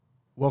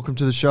Welcome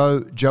to the show.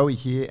 Joey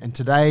here, and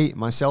today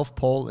myself,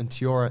 Paul, and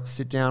Tiora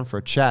sit down for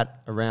a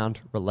chat around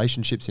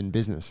relationships in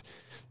business.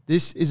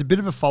 This is a bit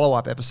of a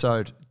follow-up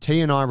episode. T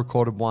and I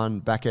recorded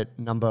one back at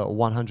number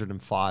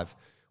 105,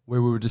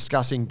 where we were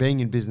discussing being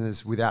in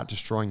business without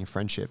destroying your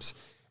friendships.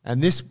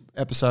 And this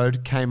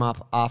episode came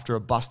up after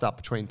a bust-up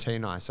between T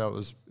and I, so it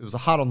was a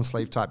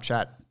heart-on-the-sleeve type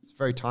chat. It's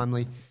very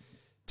timely.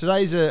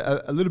 Today's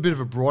a little bit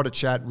of a broader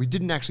chat. We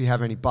didn't actually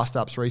have any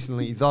bust-ups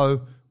recently,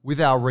 though. With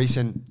our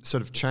recent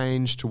sort of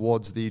change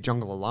towards the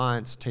Jungle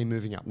Alliance, team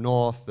moving up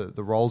north,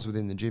 the roles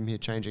within the gym here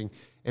changing,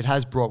 it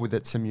has brought with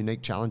it some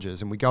unique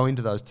challenges. And we go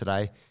into those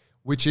today,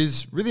 which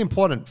is really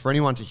important for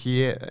anyone to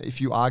hear if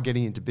you are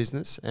getting into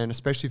business, and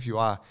especially if you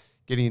are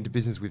getting into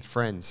business with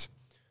friends.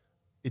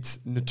 It's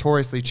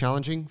notoriously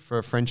challenging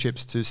for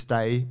friendships to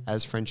stay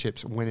as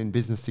friendships when in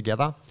business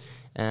together.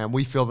 And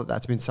we feel that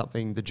that's been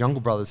something the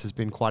Jungle Brothers has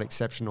been quite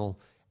exceptional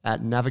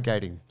at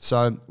navigating.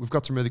 So we've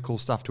got some really cool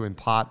stuff to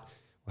impart.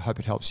 I hope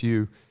it helps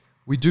you.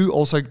 We do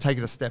also take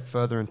it a step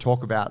further and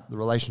talk about the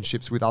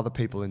relationships with other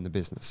people in the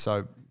business.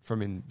 So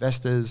from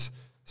investors,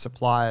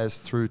 suppliers,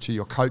 through to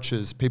your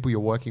coaches, people you're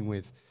working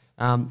with,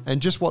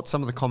 and just what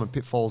some of the common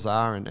pitfalls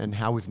are and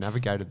how we've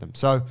navigated them.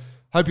 So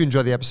hope you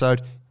enjoy the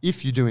episode.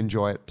 If you do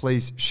enjoy it,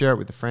 please share it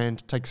with a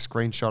friend, take a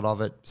screenshot of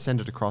it, send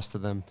it across to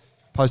them,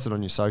 post it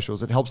on your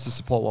socials. It helps to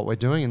support what we're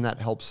doing, and that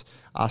helps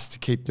us to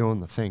keep doing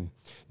the thing.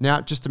 Now,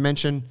 just to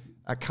mention,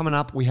 coming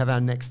up, we have our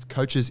next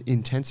Coaches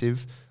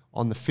Intensive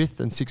on the 5th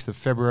and 6th of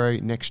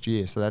February next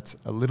year. So that's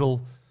a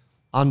little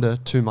under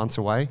 2 months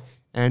away.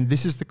 And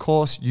this is the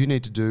course you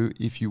need to do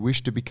if you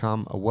wish to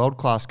become a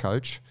world-class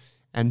coach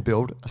and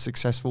build a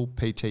successful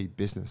PT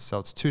business. So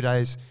it's 2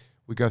 days.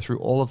 We go through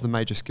all of the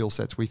major skill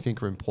sets we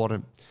think are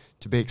important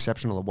to be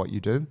exceptional at what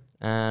you do.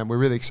 And we're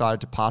really excited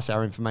to pass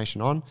our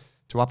information on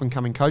to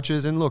up-and-coming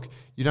coaches. And look,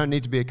 you don't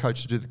need to be a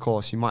coach to do the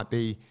course. You might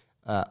be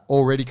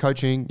already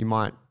coaching. You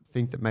might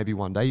think that maybe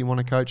one day you want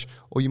to coach,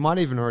 or you might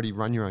even already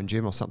run your own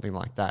gym or something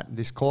like that.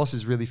 This course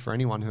is really for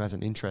anyone who has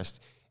an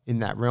interest in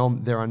that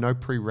realm. There are no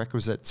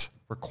prerequisites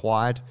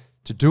required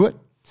to do it.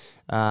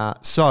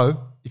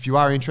 So if you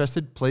are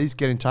interested, please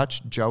get in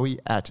touch,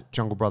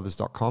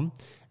 joey@junglebrothers.com,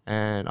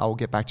 and I will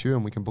get back to you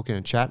and we can book in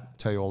a chat,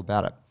 tell you all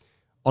about it.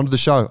 On to the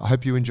show. I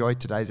hope you enjoyed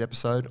today's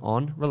episode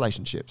on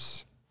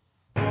relationships.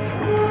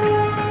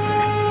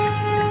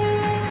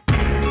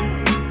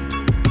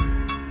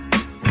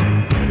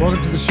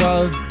 Welcome to the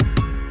show.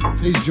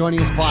 He's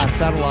joining us via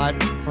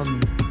satellite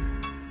from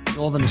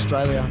Northern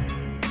Australia.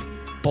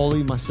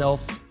 Paulie,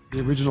 myself, the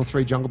original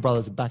three Jungle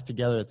Brothers are back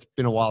together. It's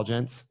been a while,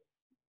 gents.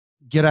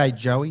 G'day,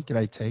 Joey.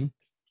 G'day, T.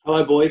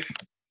 Hello, boys.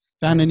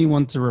 Found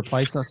anyone to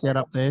replace us yet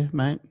up there,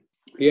 mate?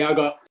 Yeah,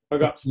 I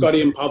got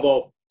Scotty and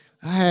Pavel.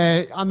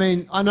 Hey, I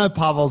mean, I know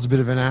Pavel's a bit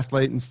of an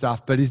athlete and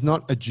stuff, but he's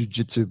not a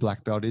jiu-jitsu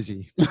black belt, is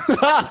he?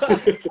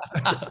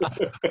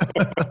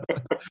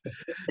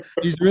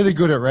 He's really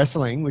good at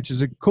wrestling, which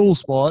is a cool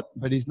sport,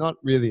 but he's not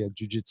really a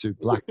jiu-jitsu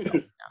black belt.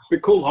 It's a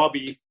cool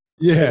hobby.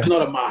 Yeah. It's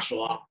not a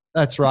martial art.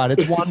 That's right.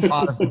 It's one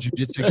part of the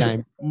jiu-jitsu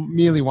game,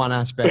 merely one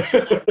aspect.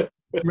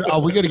 Oh,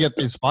 we got to get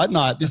this fight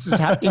night. This is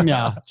happening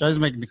now. Joe's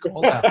making the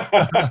call now.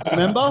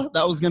 Remember?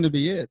 That was going to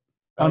be it.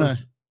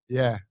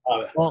 Yeah.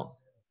 Well,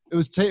 it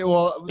was T.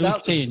 Well, It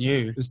was T and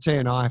you. It was T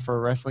and I for a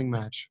wrestling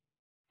match.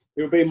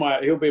 He'll be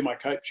my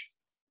coach.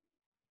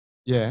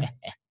 Yeah.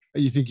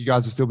 You think you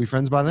guys will still be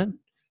friends by then?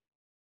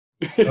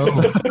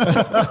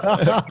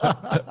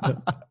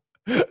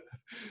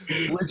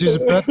 Which is a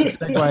perfect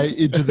segue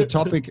into the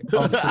topic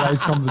of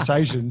today's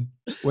conversation.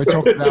 We're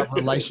talking about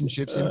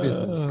relationships in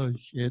business. Oh,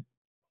 shit.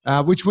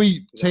 Which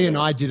T and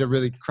I did a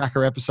really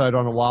cracker episode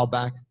on a while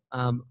back.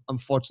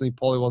 Unfortunately,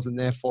 Paulie wasn't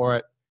there for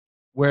it,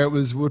 where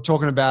we were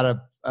talking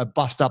about a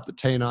bust up that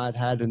T and I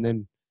had, and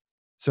then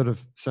sort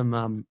of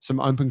some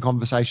open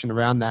conversation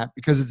around that,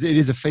 because it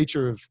is a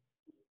feature of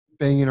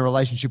being in a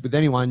relationship with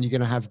anyone. You're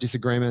going to have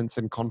disagreements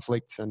and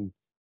conflicts and,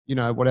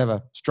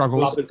 whatever,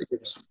 struggles.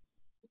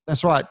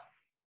 That's right.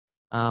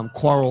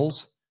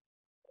 Quarrels.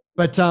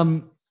 But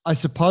I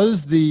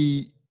suppose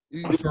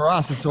for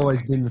us, it's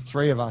always been the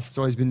three of us. It's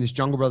always been this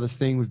Jungle Brothers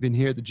thing. We've been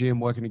here at the gym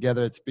working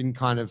together. It's been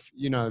kind of,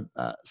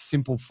 a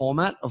simple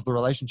format of the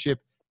relationship.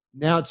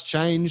 Now it's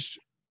changed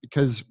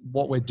because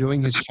what we're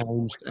doing has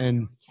changed,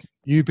 and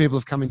new people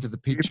have come into the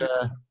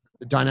picture.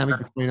 The dynamic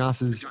between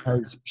us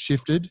has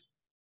shifted.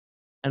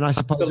 And I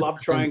suppose the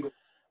love triangle.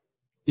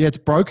 Yeah, it's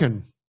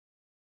broken.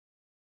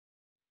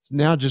 It's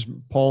now just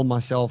Paul,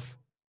 myself,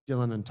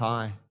 Dylan, and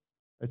Ty.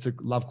 It's a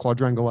love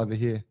quadrangle over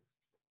here.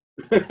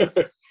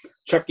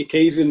 Chuck your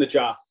keys in the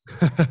jar.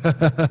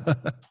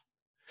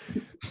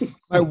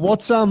 Hey,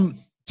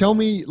 tell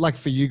me, like,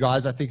 for you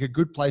guys, I think a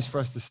good place for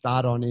us to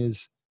start on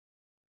is,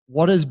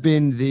 what has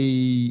been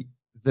the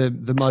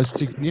most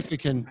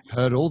significant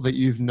hurdle that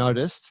you've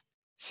noticed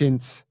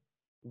since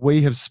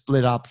we have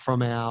split up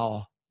from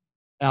our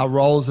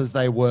roles as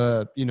they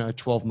were,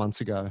 12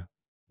 months ago,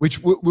 which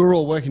we're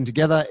all working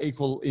together,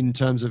 equal in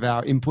terms of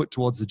our input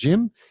towards the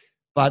gym.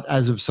 But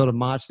as of sort of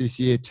March this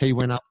year, T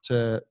went up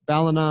to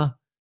Ballina.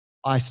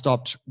 I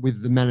stopped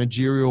with the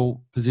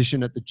managerial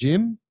position at the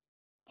gym.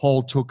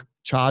 Paul took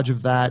charge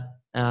of that.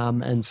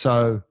 And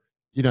so,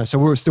 so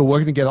we were still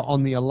working together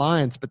on the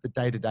alliance, but the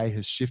day-to-day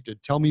has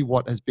shifted. Tell me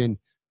what has been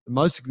the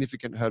most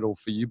significant hurdle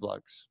for you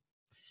blokes.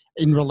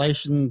 In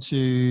relation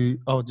to,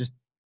 just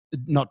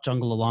not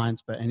Jungle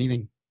Alliance, but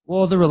anything.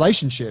 Well, the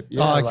relationship.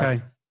 Yeah.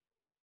 Okay.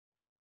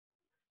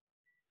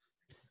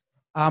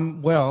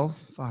 Well,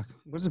 fuck.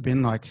 What's it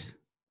been like?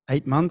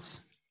 8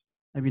 months?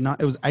 Maybe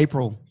not. It was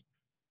April.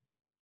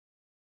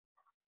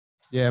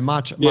 Yeah,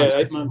 March. Yeah,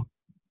 8 months.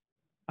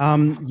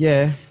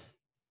 Yeah.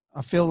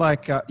 I feel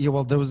like, there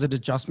was an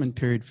adjustment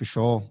period for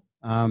sure.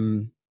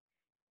 And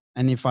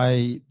if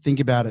I think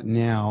about it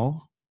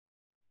now,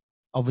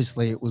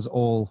 obviously it was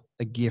all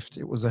a gift.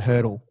 It was a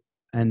hurdle.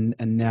 And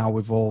now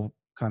we've all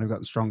kind of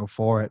gotten stronger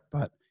for it.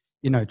 But,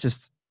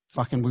 just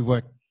fucking, we've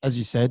worked, as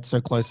you said,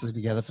 so closely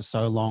together for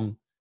so long.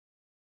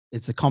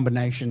 It's a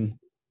combination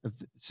of,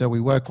 so we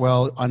work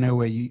well. I know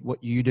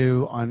what you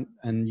do,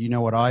 and you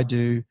know what I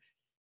do.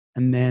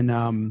 And then,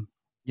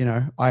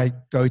 I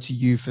go to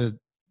you for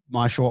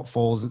my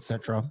shortfalls,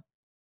 etc.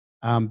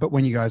 But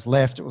when you guys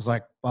left, it was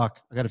like,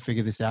 fuck, I got to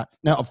figure this out.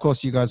 Now, of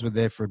course, you guys were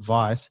there for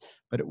advice,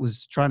 but it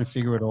was trying to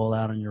figure it all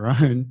out on your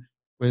own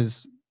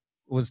was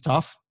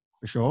tough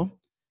for sure.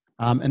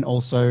 And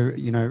also,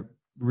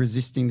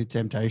 resisting the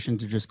temptation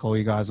to just call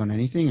you guys on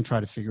anything and try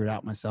to figure it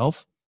out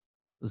myself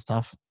was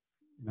tough.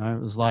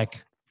 It was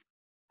like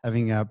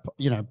having a,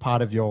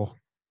 part of your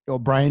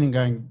brain and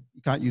going,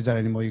 you can't use that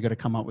anymore. You got to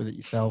come up with it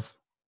yourself.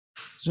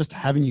 It's just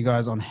having you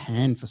guys on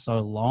hand for so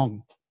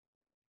long.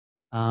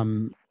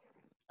 And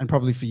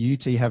probably for you,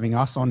 T, having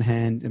us on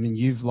hand. I mean,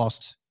 you've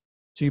lost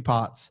 2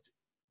 parts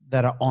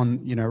that are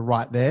on,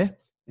 right there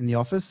in the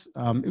office.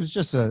 It was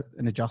just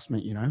an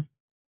adjustment,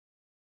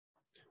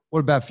 What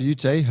about for you,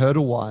 T,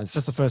 hurdle-wise?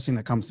 That's the first thing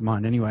that comes to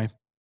mind anyway.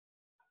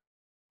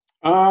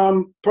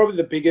 Probably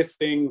the biggest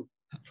thing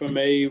for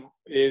me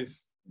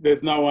is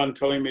there's no one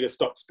telling me to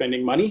stop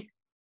spending money.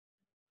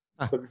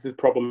 So this is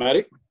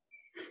problematic,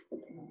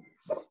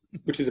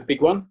 which is a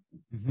big one.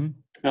 Mm-hmm.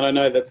 And I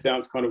know that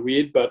sounds kind of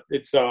weird, but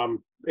it's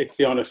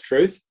the honest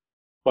truth.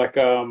 Like,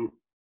 I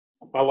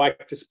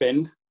like to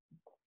spend,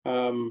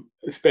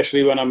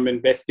 especially when I'm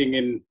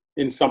investing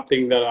in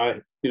something that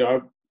I,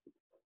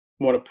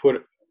 want to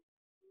put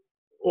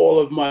all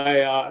of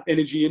my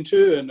energy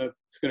into, and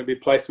it's going to be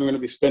a place I'm going to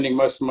be spending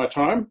most of my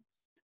time.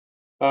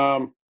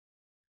 And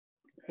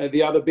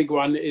the other big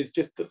one is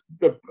just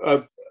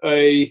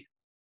a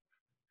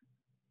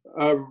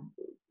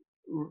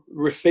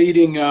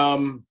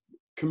receding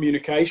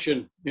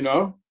communication,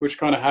 which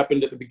kind of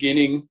happened at the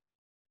beginning.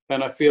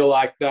 And I feel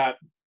like that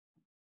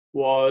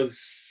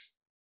was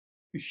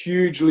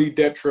hugely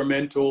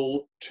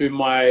detrimental to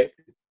my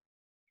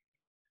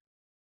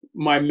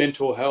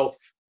mental health.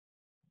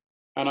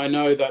 And I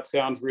know that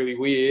sounds really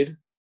weird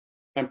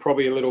and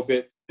probably a little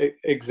bit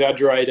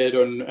exaggerated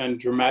and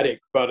dramatic,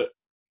 but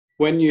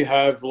when you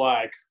have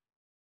like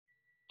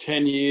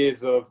 10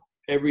 years of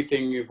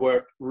everything you've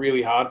worked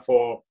really hard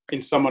for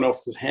in someone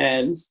else's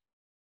hands,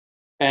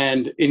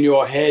 and in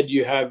your head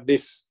you have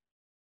this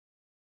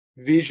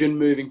vision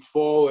moving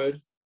forward,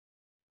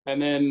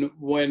 and then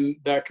when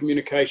that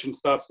communication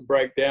starts to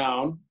break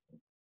down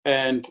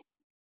and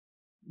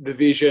the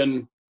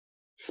vision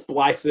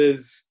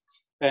splices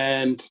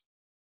and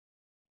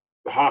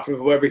half of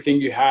everything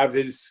you have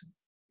is,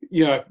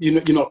 you're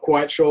not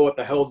quite sure what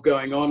the hell's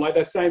going on. Like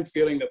that same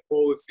feeling that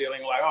Paul was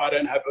feeling, like, oh, I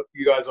don't have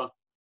you guys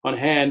on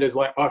hand, is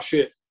like, oh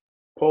shit,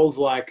 Paul's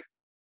like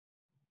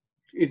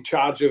in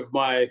charge of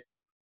my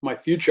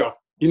future.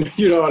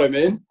 You know what I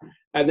mean?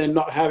 And then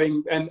not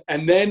having,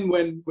 and then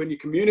when you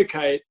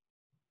communicate,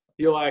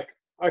 you're like,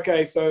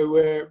 okay,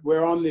 so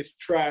we're on this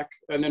track,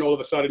 and then all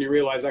of a sudden you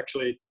realize,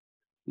 actually,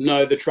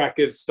 no, the track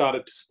has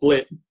started to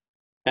split,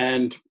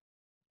 and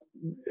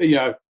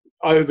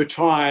over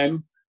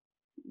time,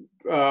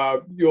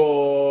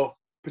 your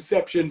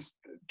perceptions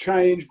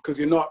change because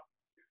you're not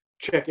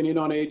checking in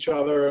on each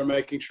other and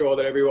making sure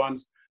that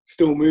everyone's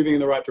still moving in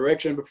the right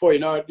direction. Before you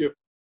know it,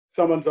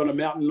 someone's on a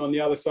mountain on the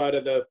other side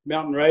of the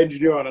mountain range,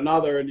 and you're on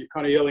another, and you're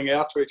kind of yelling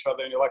out to each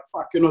other, and you're like,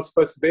 fuck, you're not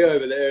supposed to be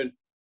over there.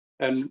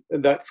 And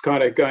that's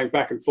kind of going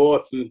back and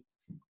forth, and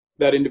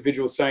that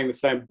individual saying the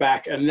same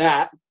back. And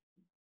that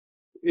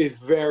is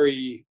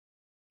very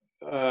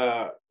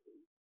hard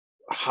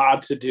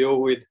to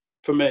deal with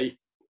for me.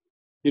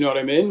 You know what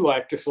I mean?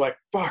 Like, just like,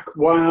 fuck,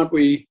 why aren't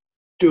we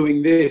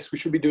doing this? We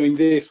should be doing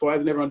this. Why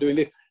isn't everyone doing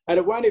this? And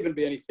it won't even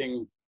be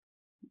anything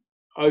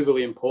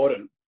overly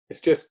important. It's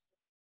just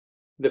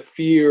the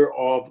fear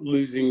of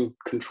losing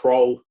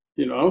control,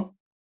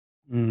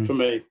 for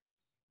me.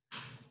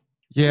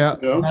 Yeah,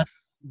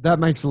 that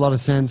makes a lot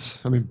of sense.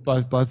 I mean,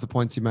 both the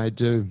points you made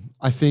do.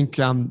 I think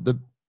the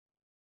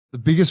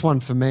biggest one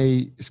for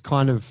me is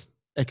kind of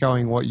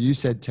echoing what you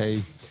said,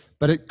 T,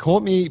 but it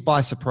caught me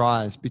by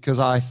surprise because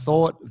I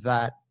thought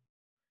that,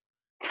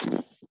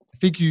 I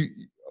think you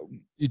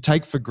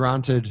take for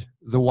granted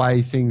the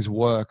way things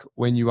work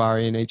when you are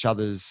in each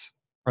other's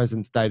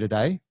presence day to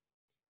day.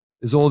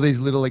 there's all these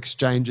little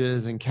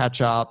exchanges and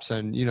catch ups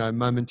and, you know,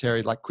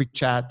 momentary like quick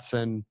chats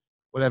and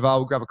whatever.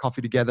 We'll grab a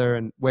coffee together,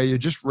 and where you're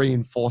just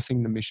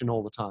reinforcing the mission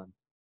all the time.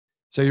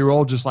 So you're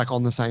all just like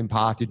on the same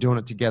path. You're doing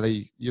it together.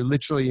 You're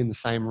literally in the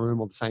same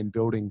room or the same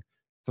building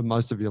for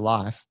most of your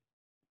life.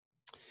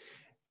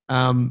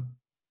 Once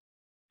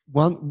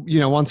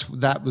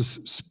that was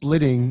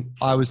splitting,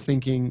 I was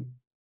thinking,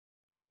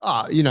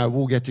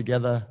 we'll get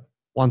together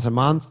once a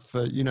month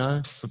for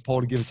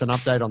Paul to give us an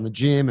update on the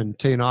gym, and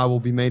T and I will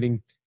be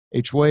meeting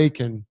each week,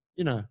 and,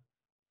 you know,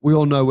 we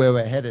all know where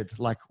we're headed.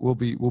 Like we'll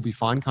be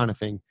fine kind of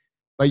thing.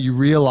 But you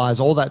realize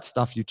all that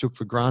stuff you took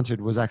for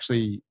granted was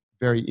actually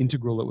very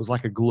integral. It was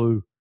like a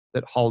glue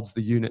that holds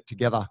the unit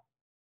together.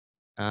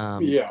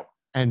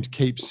 And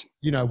keeps,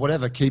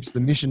 keeps the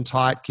mission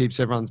tight, keeps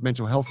everyone's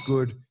mental health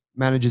good,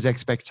 manages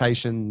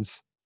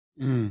expectations,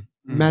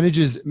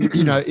 manages,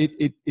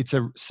 it's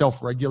a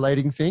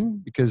self-regulating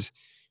thing because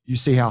you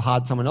see how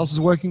hard someone else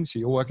is working. So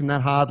you're working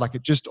that hard. Like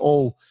it just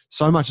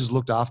so much is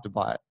looked after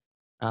by it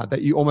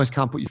that you almost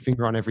can't put your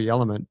finger on every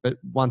element. But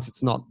once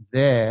it's not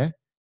there,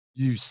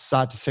 you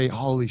start to see,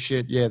 holy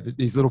shit,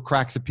 these little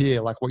cracks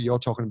appear, like what you're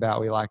talking about.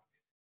 We're like,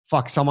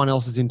 fuck, someone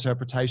else's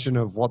interpretation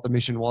of what the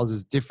mission was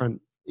is different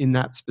in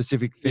that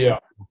specific thing. Yeah.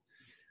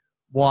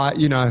 Why,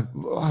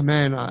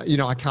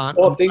 I can't.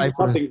 Or think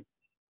something.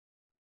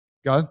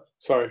 Go.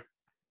 Sorry.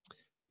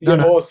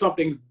 No. Or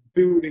something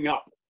building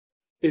up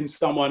in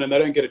someone and they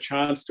don't get a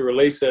chance to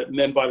release it. And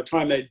then by the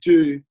time they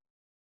do,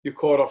 you're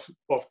caught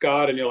off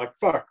guard and you're like,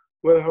 fuck,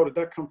 where the hell did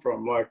that come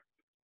from? Like,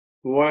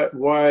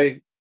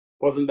 why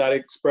wasn't that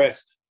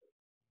expressed,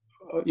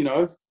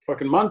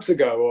 fucking months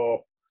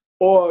ago?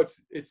 Or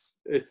it's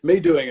me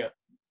doing it,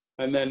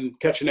 and then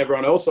catching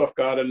everyone else off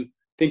guard and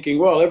thinking,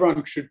 well,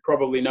 everyone should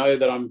probably know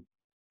that I'm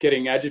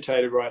getting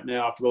agitated right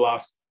now for the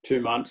last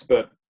 2 months.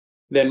 But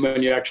then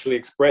when you actually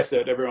express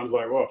it, everyone's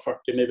like, oh,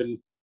 fuck,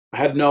 I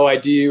had no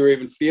idea you were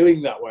even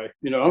feeling that way,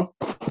 you know?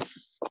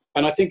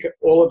 And I think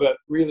all of it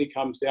really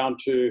comes down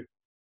to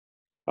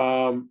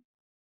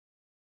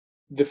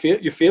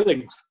your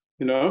feelings,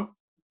 you know?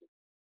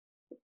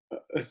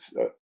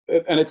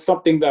 And it's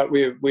something that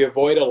we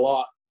avoid a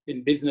lot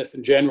in business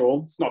in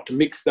general. It's not to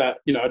mix that,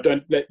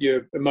 don't let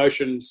your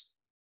emotions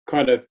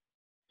kind of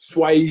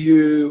sway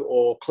you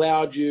or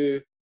cloud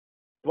you.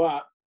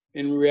 But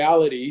in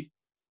reality,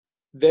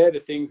 they're the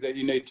things that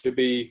you need to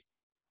be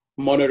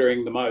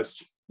monitoring the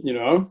most, you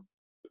know?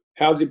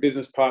 How's your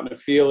business partner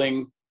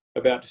feeling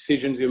about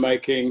decisions you're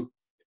making?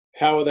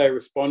 How are they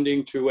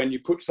responding to when you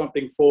put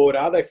something forward?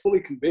 Are they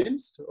fully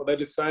convinced? Or are they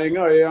just saying,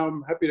 oh yeah,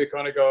 I'm happy to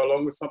kind of go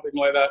along with something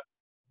like that?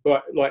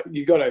 But like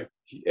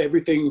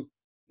everything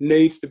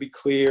needs to be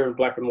clear and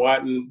black and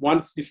white. And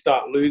once you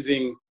start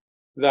losing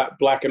that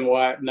black and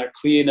white and that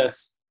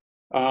clearness,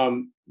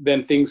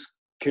 then things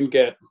can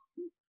go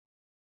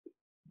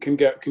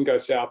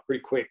south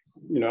pretty quick,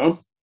 you know?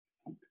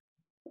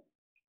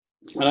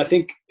 And I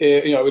think,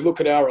 we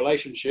look at our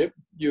relationship,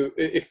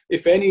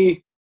 if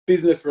any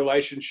business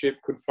relationship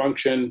could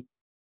function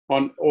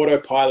on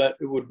autopilot,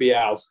 it would be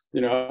ours,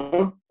 you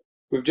know?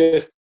 We've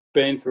just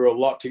been through a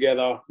lot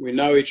together. We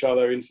know each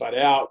other inside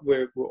out.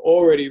 We're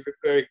already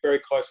very, very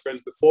close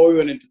friends before we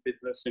went into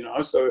business, you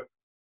know? So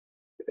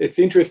it's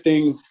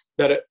interesting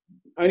that it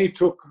only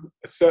took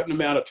a certain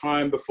amount of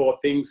time before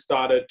things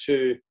started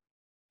to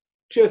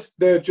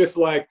they're just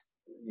like,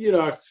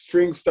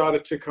 strings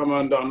started to come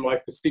undone,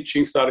 like the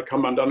stitching started to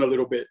come undone a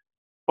little bit.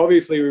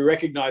 Obviously, we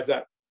recognized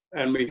that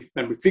and we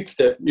fixed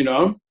it, you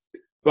know?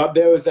 But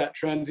there was that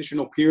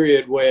transitional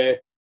period where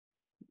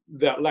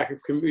that lack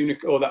of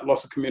or that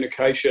loss of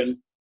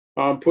communication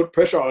put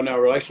pressure on our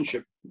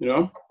relationship, you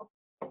know?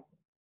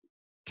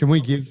 Can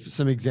we give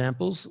some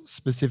examples,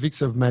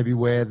 specifics of maybe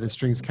where the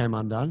strings came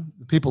undone?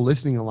 The people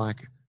listening are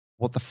like,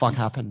 what the fuck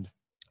happened?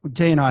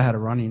 T and I had a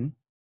run-in.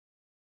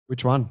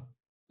 Which one?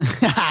 We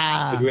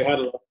had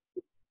a lot.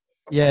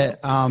 Yeah.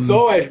 It's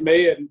always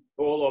me and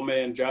Paul or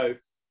me and Joe.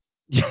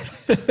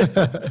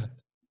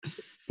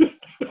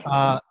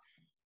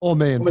 Or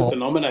me and I'm Paul. a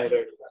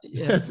denominator.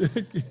 Yeah.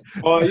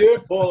 Oh, you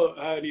and Paul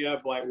only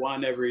have like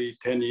one every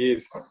 10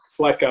 years. It's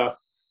like what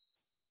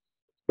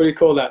do you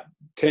call that?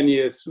 10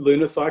 years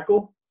lunar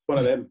cycle? It's one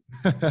of them.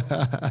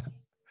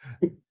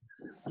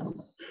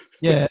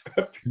 Yeah.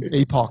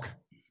 Epoch.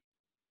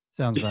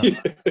 Sounds right.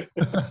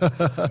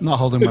 I'm not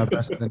holding my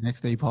breath for the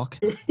next epoch.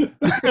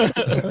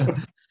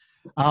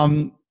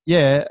 And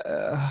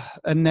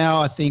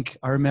now I think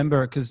I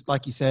remember, because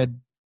like you said,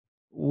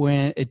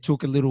 when it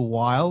took a little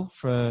while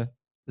for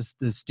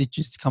the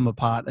stitches to come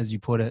apart, as you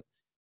put it.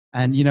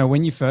 And,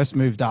 when you first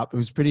moved up, it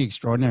was pretty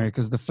extraordinary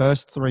because the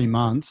first 3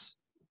 months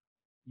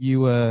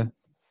you were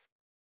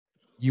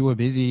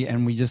busy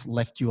and we just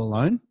left you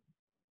alone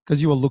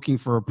because you were looking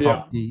for a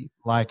property,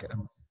 like a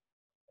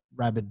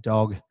rabid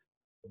dog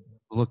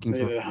looking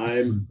for a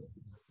home.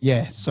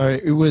 Yeah. So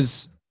it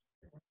was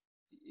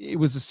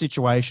a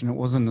situation. It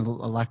wasn't a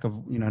lack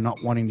of,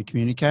 not wanting to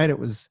communicate. It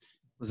was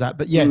that,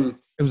 but yes,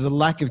 it was a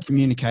lack of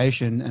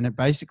communication, and it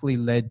basically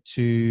led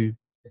to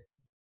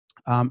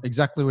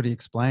exactly what he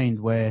explained,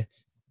 where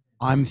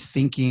I'm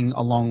thinking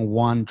along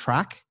one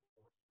track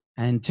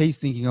and T's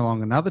thinking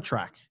along another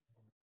track.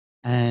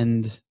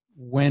 And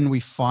when we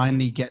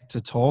finally get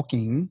to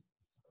talking,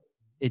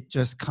 it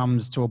just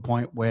comes to a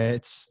point where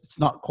it's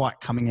not quite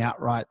coming out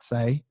right,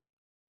 say.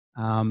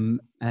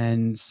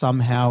 And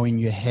somehow in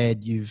your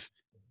head, you've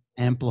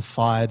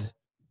amplified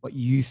what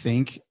you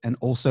think and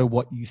also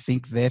what you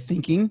think they're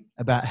thinking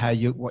about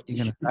what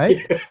you're going to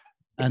say. Yeah.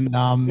 And,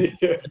 and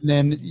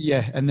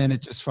then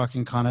it just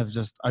fucking kind of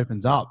just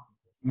opens up.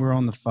 We're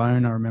on the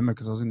phone. I remember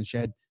because I was in the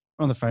shed.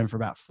 We're on the phone for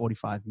about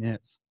 45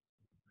 minutes.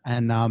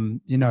 And,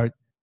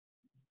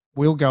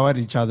 we'll go at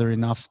each other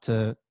enough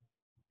to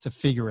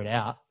figure it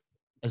out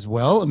as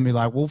well and be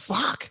like, well,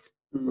 fuck,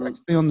 we're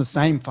actually on the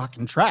same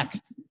fucking track,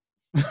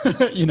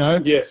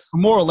 Yes.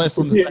 more or less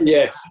on the same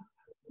yes. track.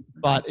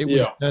 But it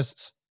was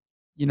just,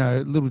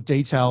 little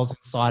details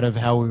inside of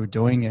how we were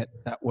doing it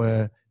that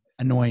were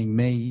annoying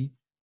me,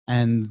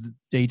 and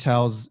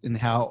details in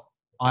how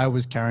I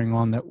was carrying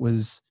on that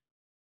was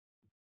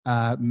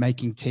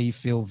making T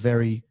feel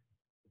very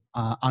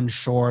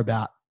unsure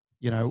about,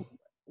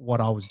 what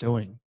I was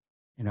doing,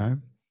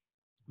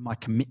 my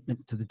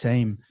commitment to the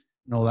team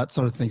and all that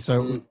sort of thing.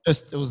 So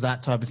it was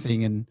that type of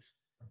thing. And,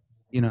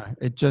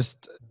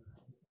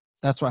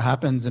 that's what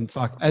happens. And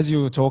fuck, as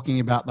you were talking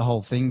about the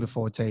whole thing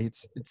before, T,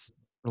 it's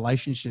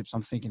relationships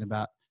I'm thinking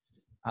about.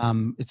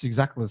 It's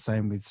exactly the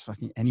same with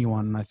fucking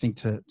anyone. And I think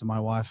to my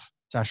wife,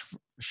 Tash, for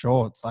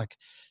sure, it's like,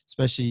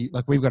 especially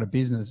like we've got a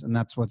business and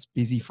that's what's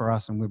busy for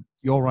us. And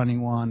you're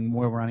running one,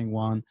 we're running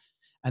one.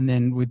 And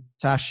then with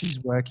Tash, she's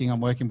working, I'm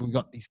working, but we've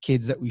got these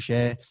kids that we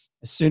share.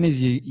 As soon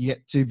as you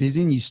get too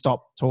busy and you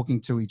stop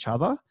talking to each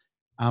other,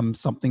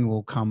 something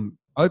will come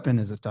open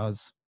as it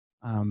does.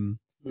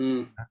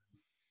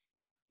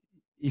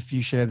 If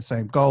you share the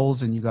same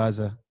goals and you guys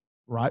are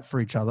right for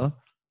each other,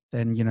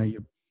 then,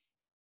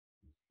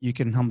 you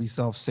can humble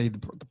yourself, see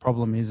the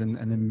problem is, and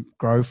then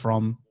grow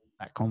from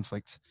that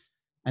conflict.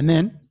 And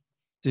then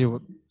do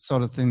what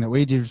sort of thing that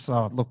we did.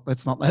 So look,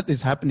 let's not let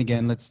this happen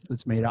again.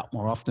 Let's meet up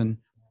more often.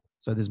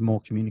 So there's more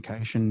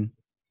communication.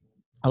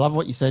 I love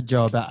what you said,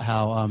 Joe, about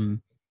how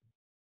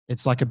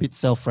it's like a bit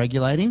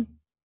self-regulating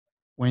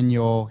when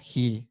you're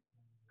here,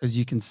 because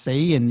you can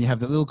see and you have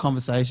the little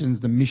conversations,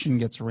 the mission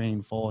gets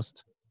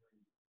reinforced.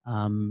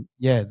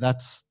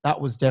 That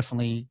was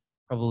definitely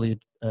probably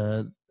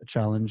a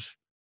challenge.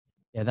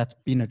 Yeah, that's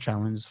been a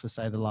challenge for,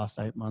 say, the last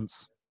 8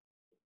 months.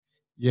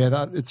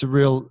 Yeah, it is a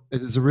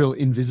real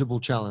invisible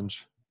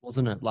challenge,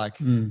 wasn't it?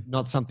 Like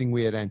not something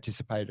we had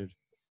anticipated.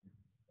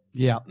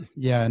 Yeah.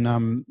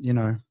 And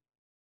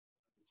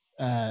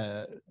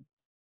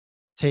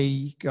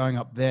T going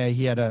up there,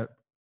 he had a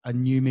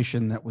new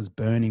mission that was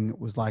burning. It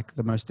was like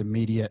the most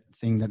immediate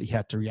thing that he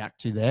had to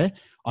react to there.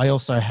 I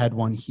also had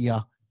one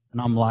here,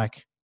 and I'm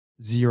like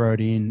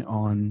zeroed in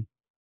on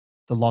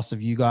the loss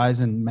of you guys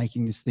and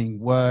making this thing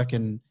work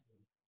and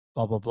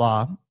blah blah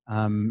blah.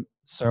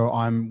 So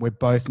we're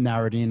both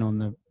narrowed in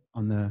on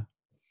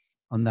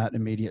that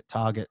immediate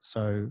target.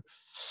 So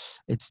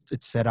it's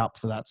set up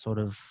for that sort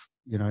of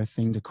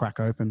thing to crack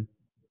open.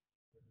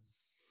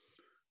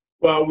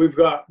 Well, we've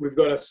got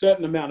a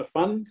certain amount of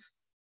funds,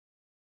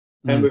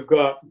 and we've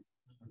got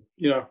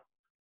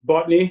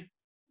botany,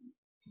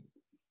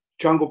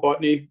 jungle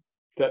botany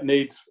that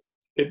needs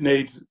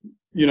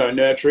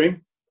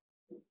nurturing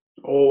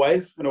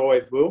always and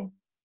always will.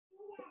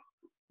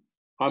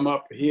 I'm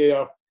up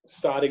here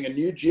starting a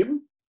new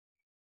gym,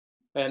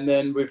 and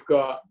then we've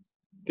got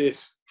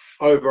this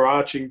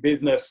overarching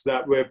business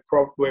that we're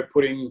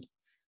putting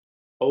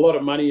a lot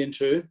of money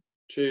into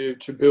to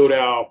build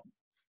our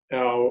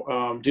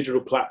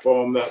digital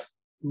platform that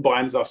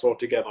binds us all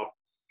together.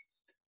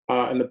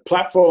 And the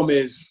platform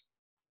is,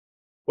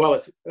 well,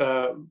 it's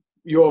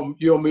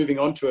you're moving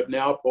onto it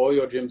now, Paul.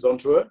 Your gym's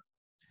onto it.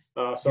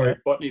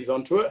 Botany's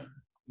onto it.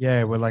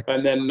 Yeah, we're like,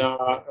 and then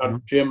a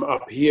gym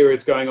up here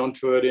is going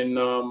onto it in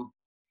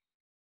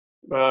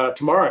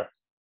tomorrow.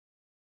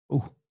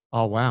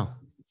 Oh wow!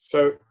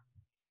 So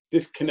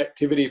this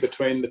connectivity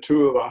between the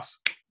two of us,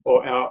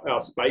 or our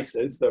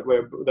spaces that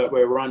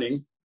we're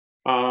running,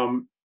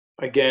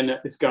 again,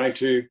 it's going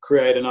to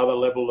create another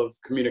level of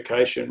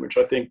communication, which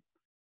I think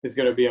is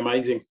going to be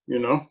amazing.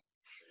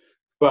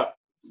 But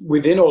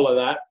within all of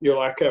that, you're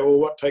like, okay, well,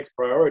 what takes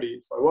priority?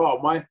 It's like,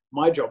 well,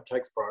 my job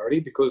takes priority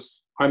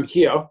because I'm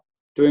here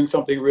doing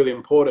something really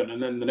important,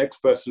 and then the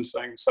next person's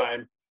saying the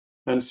same,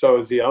 and so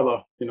is the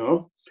other.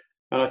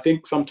 And I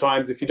think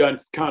sometimes if you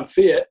can't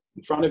see it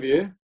in front of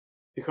you,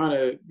 you kind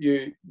of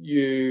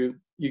you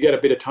get a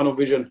bit of tunnel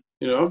vision.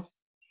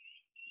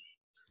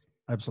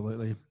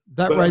 Absolutely.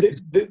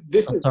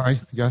 Sorry,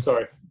 go.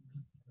 Sorry.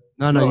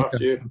 No,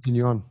 you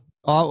continue on.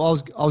 I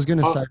was going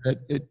to say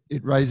that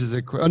it raises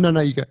a. Oh no,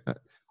 you go. I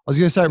was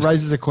going to say it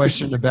raises a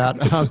question about.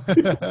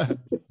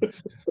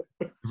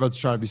 Everyone's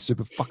trying to be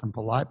super fucking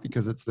polite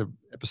because it's the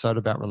episode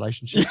about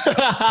relationships.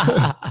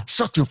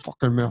 Shut your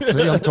fucking mouth.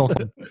 I'm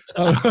talking.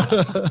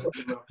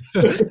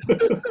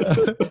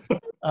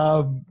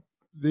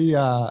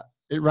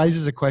 It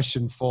raises a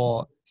question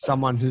for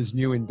someone who's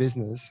new in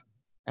business,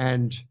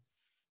 and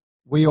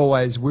we've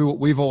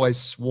always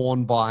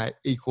sworn by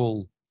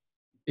equal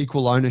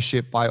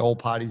ownership by all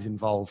parties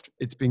involved.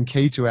 It's been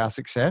key to our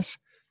success.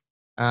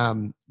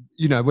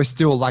 We're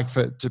still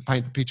to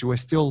paint the picture, we're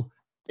still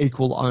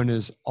equal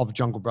owners of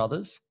Jungle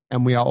Brothers,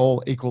 and we are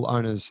all equal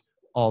owners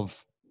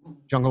of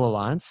Jungle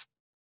Alliance.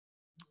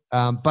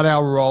 But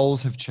our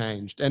roles have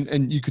changed,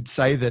 and you could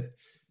say that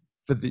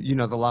for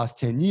the last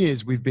 10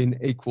 years we've been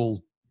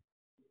equal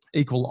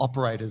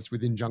operators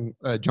within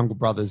Jungle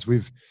Brothers.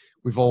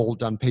 We've all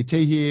done PT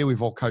here,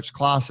 we've all coached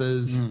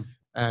classes,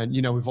 and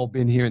we've all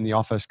been here in the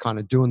office, kind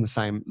of doing the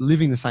same,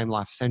 living the same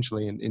life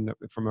essentially,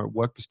 from a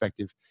work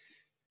perspective.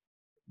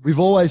 We've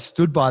always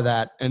stood by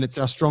that, and it's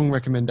our strong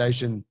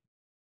recommendation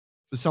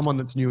for someone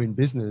that's new in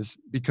business,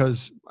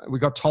 because we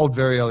got told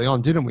very early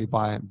on, didn't we,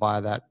 by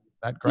that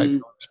great fellow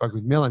who spoke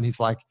with Mill, and he's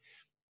like,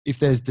 if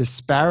there's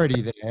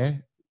disparity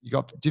there, you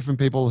got different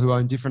people who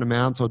own different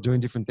amounts or doing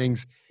different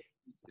things,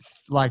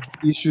 like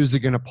issues are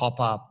going to pop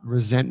up,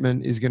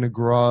 resentment is going to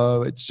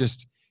grow. It's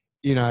just,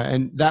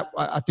 and that,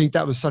 I think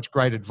that was such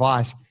great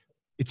advice.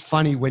 It's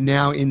funny, we're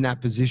now in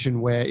that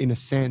position where, in a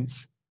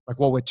sense, like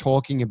what we're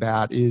talking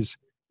about is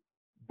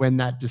when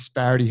that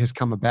disparity has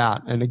come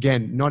about. And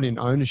again, not in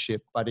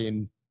ownership, but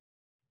in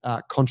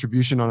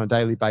contribution on a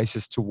daily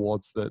basis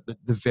towards the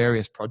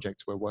various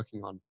projects we're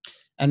working on.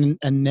 And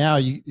now,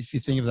 if you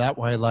think of it that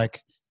way,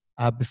 like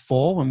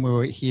before, when we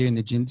were here in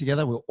the gym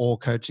together, we were all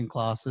coaching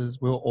classes,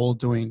 we were all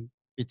doing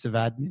bits of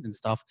admin and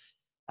stuff.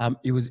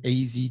 It was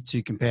easy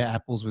to compare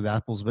apples with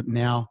apples, but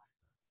now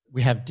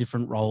we have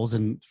different roles,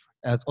 and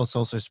it's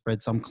also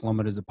spread some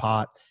kilometers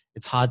apart.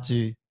 It's hard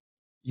to,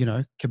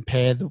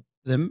 compare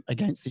them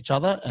against each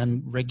other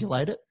and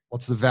regulate it.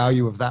 What's the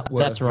value of that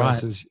work? That's right.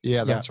 Versus,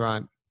 that's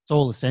right. It's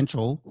all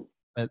essential,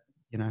 but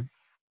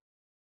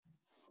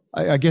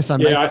I guess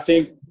I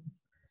think.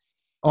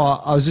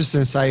 Oh, I was just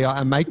going to say,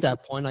 I make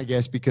that point, I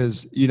guess,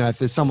 because, if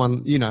there's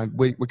someone,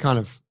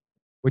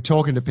 we're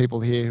talking to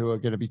people here who are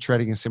going to be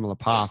treading a similar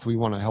path. We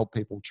want to help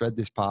people tread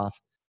this path.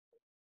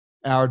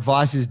 Our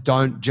advice is,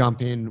 don't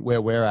jump in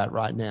where we're at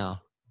right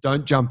now.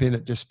 Don't jump in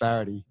at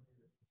disparity.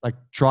 Like,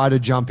 try to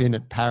jump in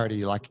at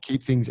parity. Like,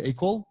 keep things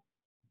equal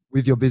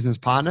with your business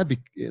partner,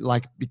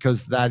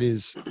 because that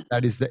is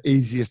the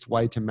easiest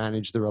way to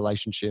manage the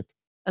relationship.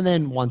 And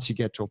then once you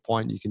get to a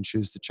point, you can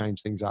choose to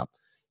change things up.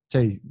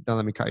 T, don't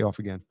let me cut you off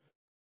again.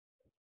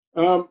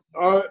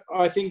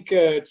 I think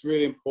it's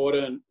really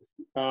important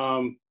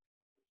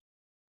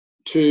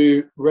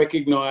to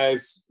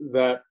recognize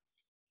that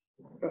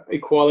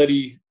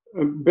equality,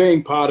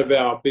 being part of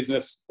our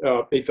business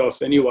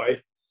ethos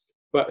anyway,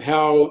 but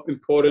how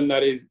important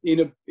that is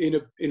in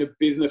a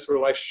business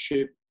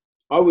relationship.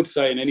 I would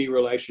say in any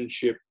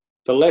relationship,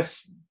 the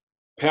less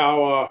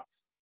power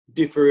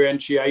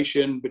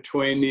differentiation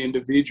between the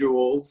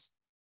individuals,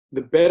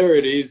 the better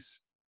it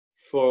is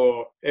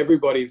for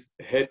everybody's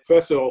head.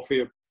 First of all,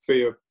 for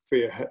your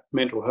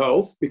mental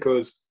health,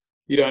 because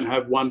you don't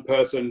have one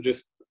person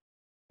just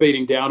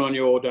beating down on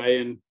you all day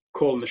and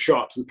calling the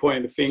shots and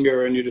pointing the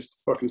finger, and you're just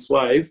a fucking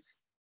slave,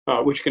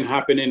 which can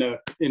happen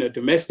in a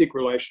domestic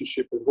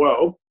relationship as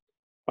well.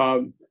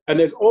 And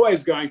there's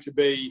always going to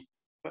be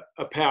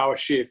a power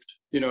shift,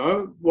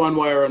 one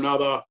way or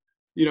another.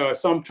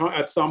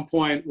 At some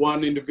point,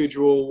 one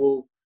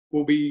individual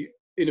will be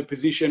in a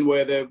position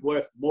where they're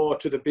worth more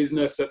to the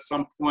business at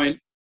some point,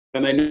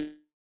 and they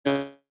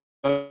know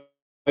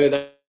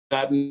that,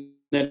 and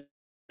then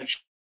it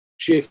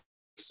shifts,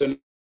 and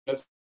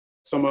it's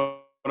someone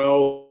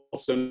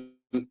else, and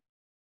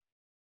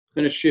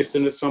then it shifts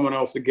into someone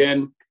else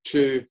again,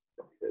 to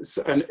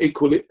an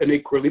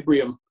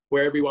equilibrium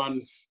where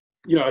everyone's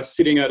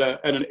sitting at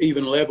an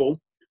even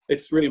level.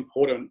 It's really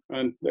important.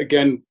 And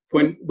again,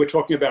 when we're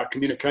talking about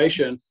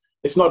communication,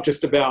 it's not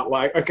just about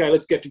like, okay,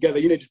 let's get together.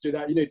 You need to do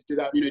that. You need to do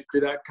that. You need to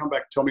do that. Come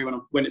back, tell me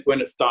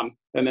when it's done,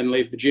 and then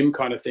leave the gym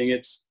kind of thing.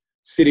 It's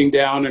sitting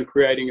down and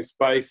creating a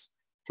space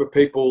for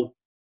people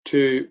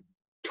to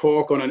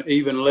talk on an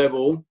even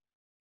level,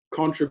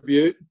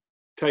 contribute,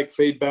 take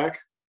feedback,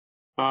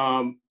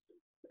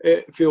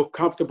 feel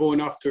comfortable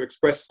enough to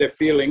express their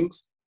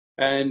feelings,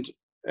 and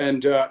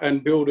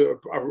build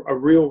a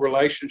real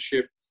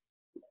relationship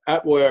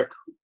at work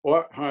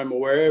or at home or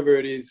wherever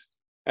it is,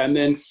 and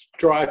then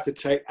strive to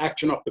take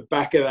action off the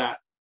back of that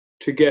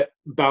to get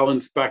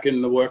balance back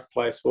in the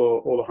workplace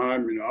or the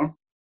home,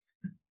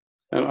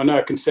 And I know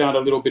it can sound a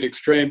little bit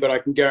extreme, but I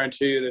can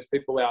guarantee you there's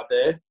people out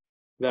there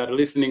that are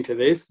listening to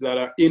this that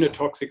are in a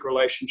toxic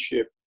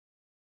relationship,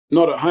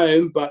 not at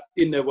home, but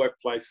in their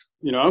workplace,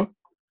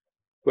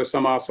 where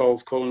some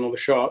asshole's calling all the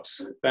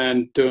shots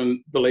and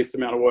doing the least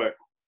amount of work,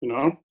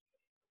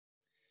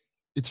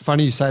 It's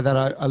funny you say that.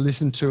 I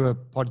listened to a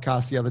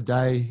podcast the other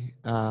day,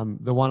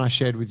 the one I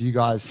shared with you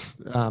guys,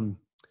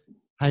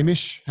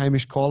 Hamish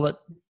Corlett,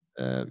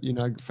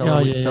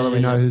 fellow we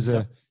know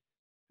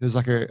who's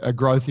like a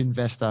growth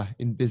investor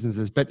in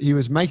businesses. But he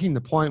was making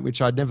the point,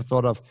 which I'd never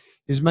thought of.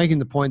 He's making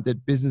the point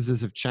that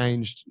businesses have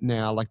changed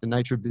now, like the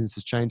nature of business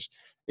has changed.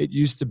 It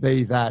used to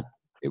be that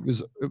it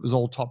was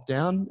all top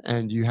down,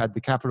 and you had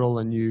the capital,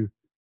 and you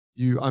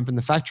you open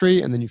the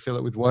factory and then you fill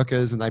it with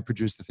workers and they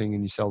produce the thing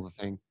and you sell the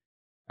thing.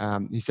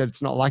 He said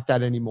it's not like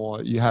that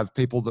anymore. You have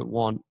people that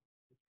want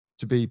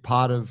to be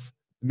part of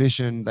the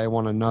mission. They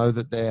want to know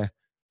that they're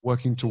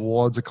working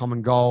towards a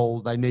common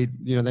goal. They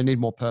need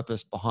more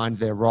purpose behind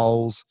their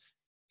roles.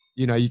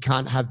 You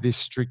can't have this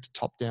strict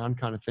top-down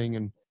kind of thing.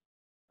 And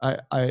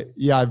I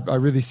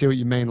really see what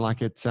you mean.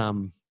 Like it's,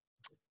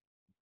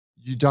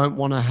 you don't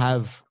want to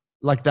have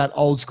like that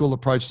old school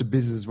approach to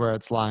business where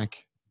it's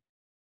like,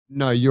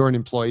 no, you're an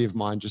employee of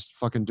mine, just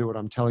fucking do what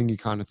I'm telling you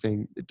kind of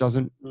thing. It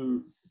doesn't,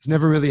 it's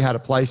never really had a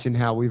place in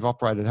how we've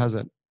operated, has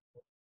it?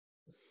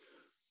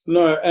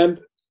 No,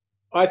 and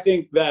I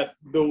think that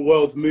the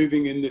world's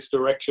moving in this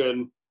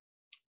direction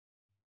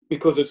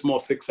because it's more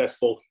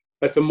successful.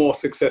 It's a more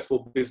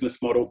successful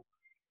business model.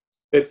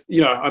 It's,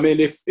 I mean,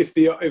 if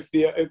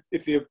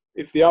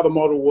the other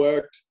model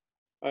worked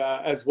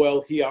as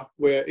well here,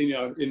 where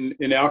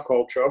in our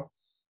culture,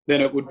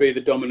 then it would be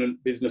the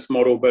dominant business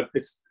model. But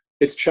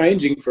it's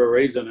changing for a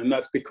reason, and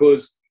that's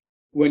because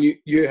when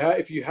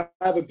if you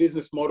have a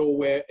business model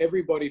where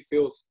everybody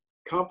feels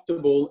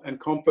comfortable and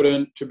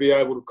confident to be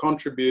able to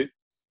contribute,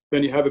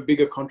 then you have a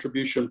bigger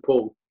contribution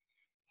pool.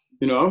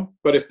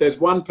 But if there's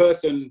one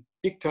person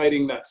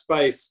dictating that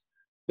space,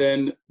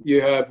 then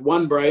you have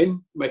one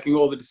brain making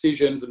all the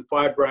decisions and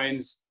 5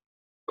 brains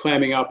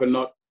clamming up and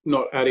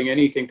not adding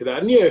anything to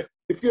that. And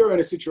if you're in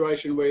a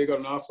situation where you've got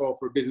an asshole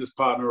for a business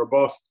partner or a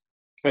boss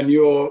and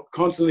you're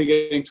constantly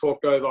getting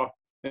talked over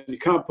and you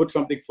can't put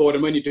something forward,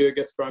 and when you do, it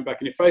gets thrown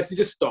back in your face, you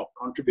just stop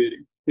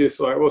contributing. You're just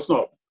like, well, it's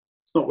not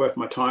worth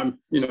my time,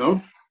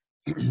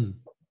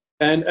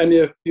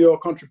 and your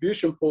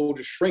contribution pool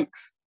just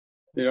shrinks,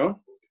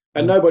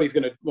 and nobody's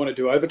going to want to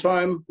do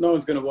overtime. No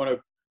one's going to want to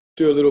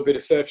do a little bit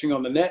of searching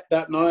on the net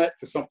that night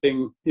for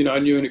something,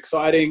 new and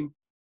exciting.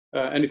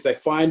 And if they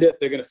find it,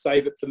 they're going to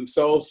save it for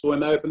themselves for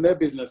when they open their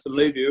business and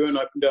leave you and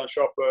open down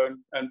shop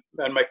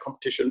and make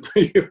competition for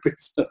your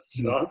business,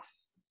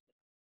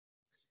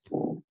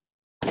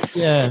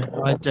 Yeah,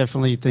 I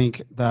definitely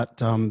think that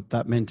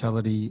that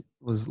mentality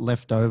was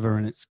left over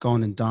and it's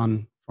gone and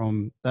done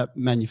from that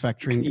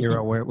manufacturing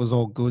era where it was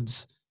all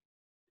goods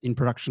in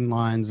production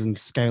lines and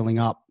scaling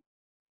up.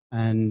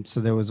 And so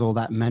there was all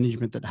that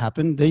management that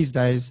happened. These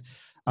days,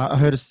 I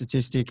heard a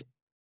statistic,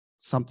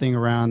 something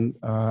around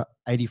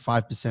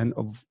 85%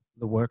 of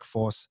the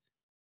workforce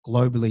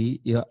globally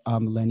are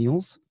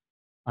millennials,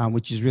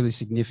 which is really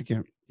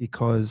significant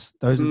because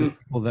those are the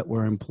people that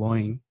we're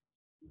employing.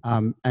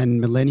 And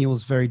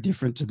millennials very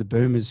different to the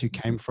boomers who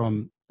came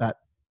from that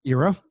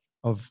era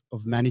of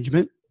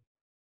management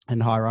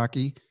and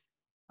hierarchy.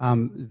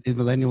 The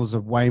millennials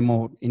are way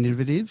more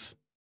innovative,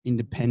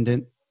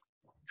 independent,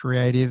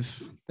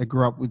 creative. They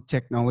grew up with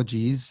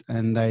technologies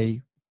and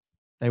they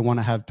want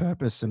to have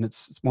purpose, and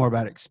it's more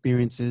about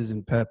experiences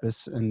and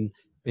purpose and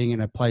being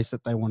in a place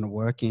that they want to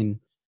work in.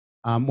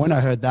 When I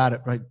heard that,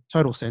 it made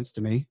total sense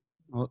to me.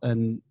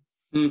 And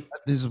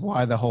this is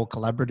why the whole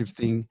collaborative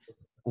thing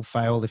will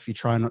fail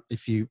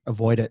if you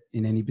avoid it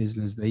in any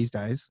business these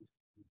days.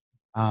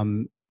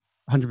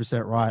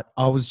 100% right.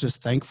 I was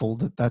just thankful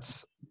that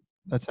that's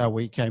how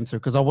we came through,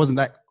 because I wasn't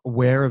that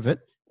aware of it.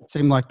 It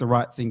seemed like the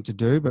right thing to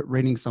do, but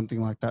reading something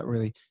like that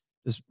really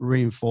just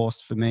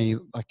reinforced for me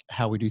like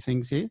how we do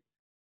things here.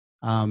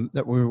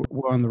 That we're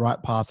on the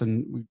right path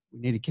and we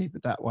need to keep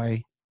it that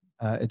way.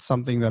 It's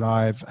something that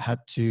I've had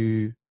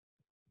to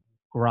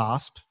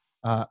grasp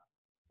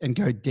and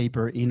go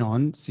deeper in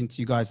on since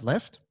you guys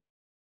left.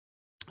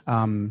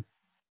 And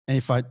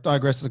if I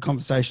digress to the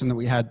conversation that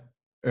we had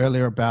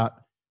earlier about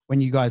when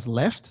you guys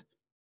left,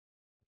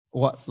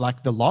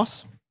 the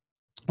loss,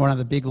 one of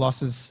the big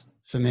losses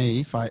for me,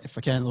 if I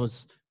can,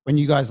 was when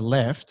you guys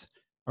left.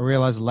 I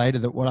realized later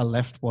that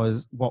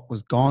what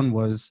was gone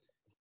was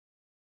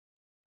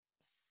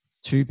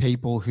 2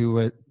 people who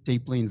were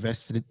deeply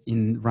invested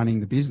in running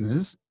the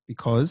business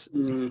because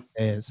it's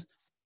theirs.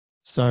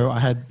 So I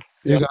had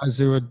 2 guys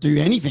who would do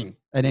anything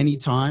at any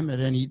time,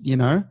 at any,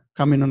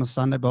 come in on a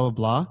Sunday, blah,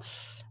 blah,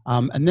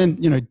 blah. And then,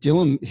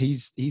 Dylan,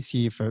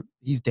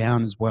 he's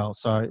down as well.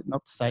 So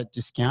not to say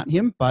discount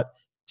him, but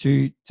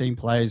 2 team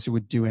players who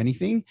would do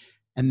anything.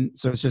 And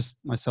so it's just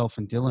myself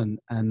and Dylan,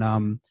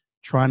 and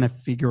trying to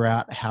figure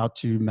out how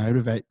to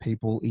motivate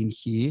people in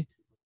here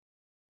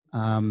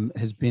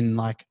has been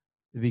like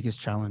the biggest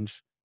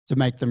challenge, to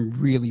make them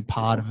really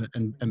part of it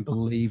and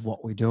believe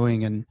what we're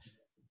doing. And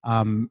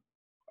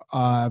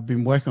I've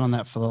been working on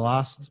that for the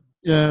last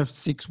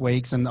 6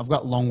 weeks, and I've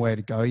got a long way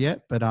to go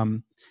yet, but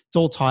it's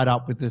all tied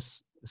up with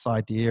this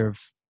idea of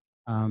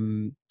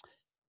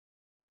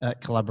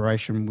that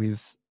collaboration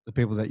with the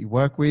people that you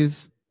work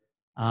with,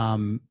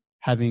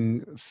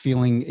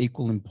 feeling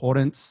equal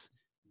importance,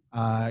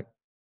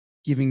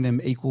 giving them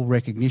equal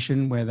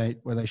recognition where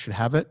they should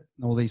have it,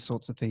 and all these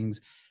sorts of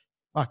things.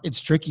 Fuck,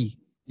 it's tricky.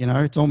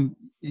 It's on.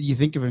 You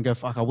think of it and go,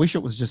 "Fuck, I wish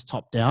it was just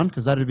top down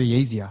because that'd be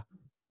easier."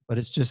 But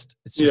it's just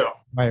the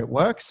way it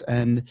works,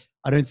 and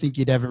I don't think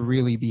you'd ever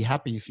really be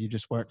happy if you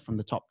just worked from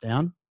the top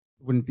down.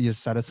 It wouldn't be as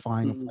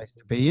satisfying a place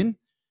to be in.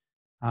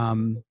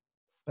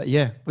 But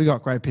yeah, we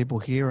got great people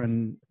here,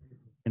 and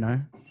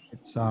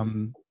it's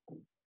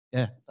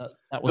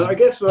that was. I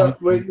guess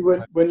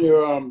when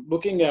you're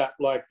looking at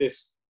like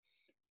this,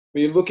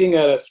 when you're looking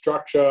at a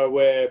structure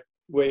where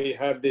you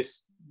have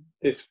this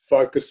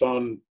focus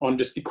on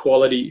just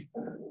equality,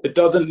 it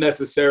doesn't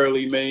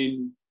necessarily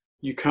mean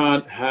you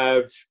can't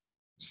have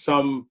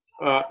some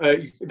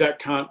that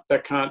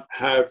can't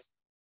have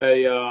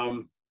a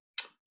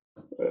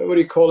what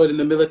do you call it in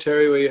the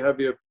military, where you have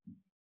your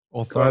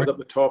guys up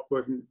the top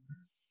working.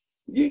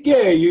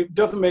 You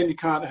doesn't mean you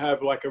can't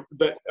have like a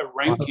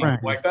ranking.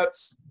 Like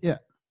that's you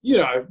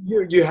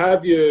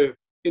have your,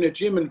 in a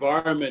gym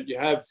environment, you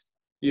have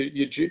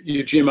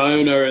your gym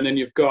owner, and then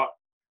you've got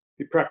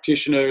your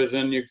practitioners,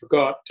 and you've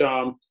got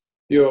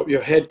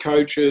your head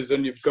coaches,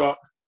 and you've got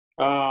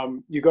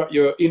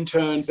your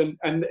interns, and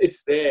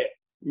it's there.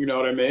 You know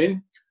what I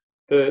mean?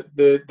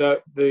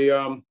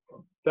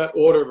 That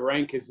order of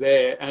rank is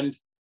there, and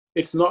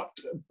it's not.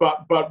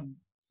 But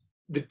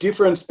the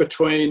difference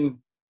between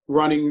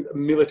running a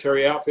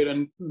military outfit,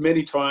 and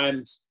many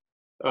times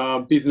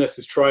business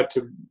has tried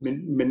to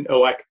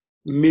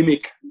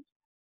mimic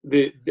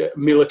the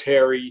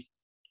military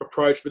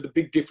approach, but the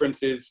big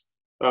difference is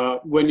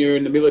when you're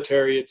in the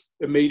military, it's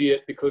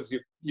immediate because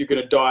you're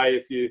going to die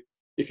if you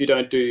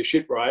don't do your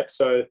shit right.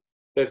 So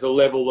there's a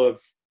level of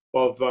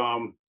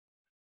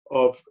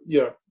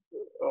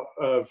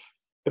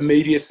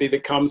immediacy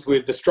that comes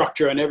with the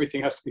structure, and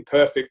everything has to be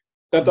perfect.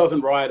 That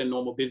doesn't ride in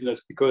normal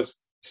business because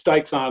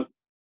stakes aren't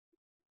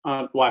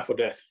life or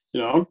death,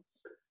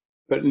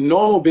 But in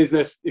normal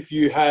business, if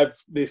you have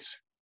this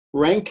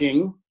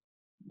ranking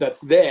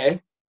that's there,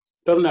 it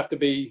doesn't have to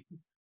be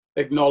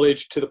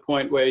acknowledged to the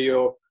point where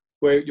you're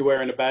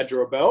wearing a badge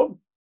or a belt,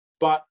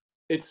 but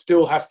it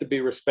still has to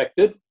be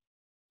respected.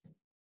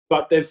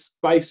 But there's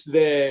space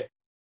there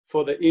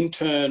for the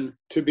intern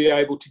to be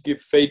able to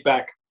give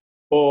feedback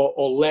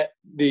or let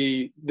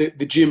the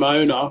gym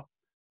owner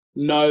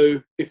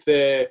know if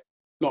they're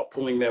not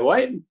pulling their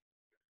weight.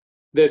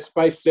 There's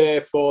space there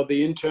for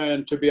the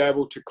intern to be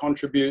able to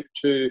contribute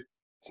to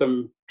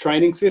some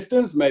training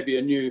systems, maybe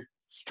a new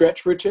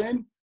stretch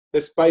routine.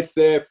 There's space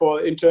there for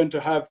the intern to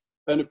have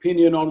an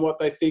opinion on what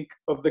they think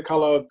of the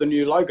color of the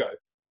new logo,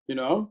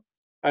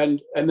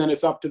 and then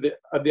it's up to the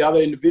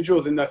other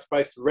individuals in that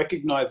space to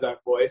recognize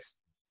that voice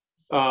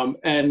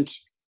and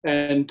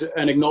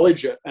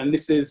acknowledge it. And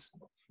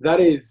that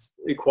is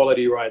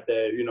equality right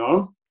there.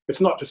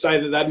 It's not to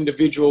say that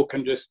individual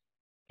can just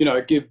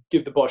give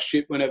the boss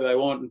shit whenever they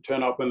want and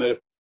turn up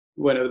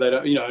whenever they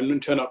don't,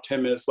 and turn up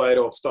 10 minutes late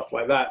or stuff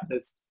like that. There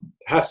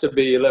has to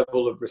be a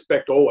level of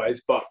respect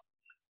always, but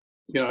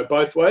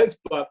both ways.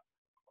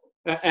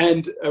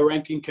 And a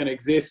ranking can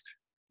exist,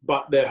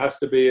 but there has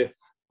to be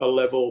a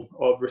level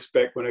of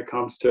respect when it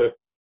comes to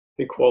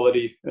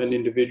equality and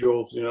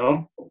individuals.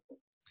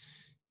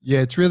 Yeah,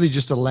 it's really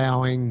just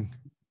allowing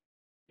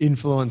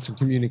influence and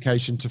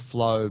communication to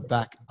flow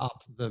back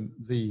up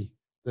the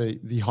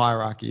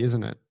hierarchy,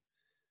 isn't it?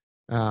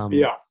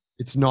 Yeah.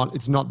 It's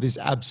not this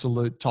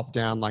absolute top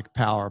down like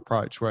power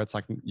approach where it's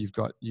like you've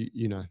got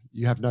you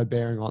have no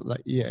bearing on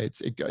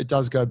it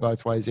does go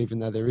both ways, even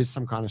though there is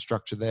some kind of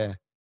structure there.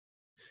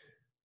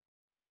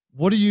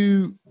 What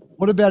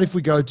about if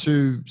we go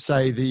to,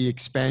 say, the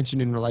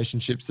expansion in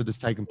relationships that has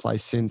taken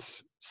place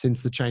since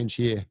the change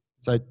here?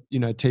 So,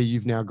 T,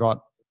 you've now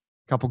got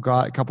a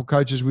couple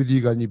coaches with you,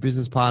 got a new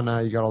business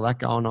partner, you got all that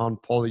going on.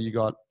 Paulie, you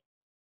got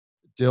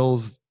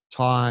Dills,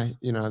 Ty,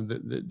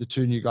 the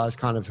two new guys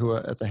kind of who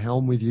are at the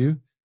helm with you.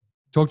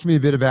 Talk to me a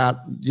bit about,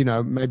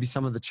 maybe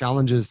some of the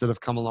challenges that have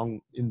come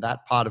along in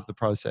that part of the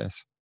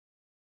process.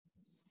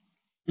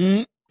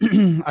 I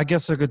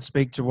guess I could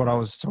speak to what I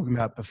was talking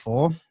about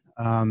before.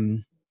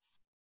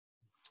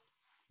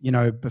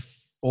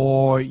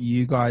 Before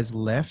you guys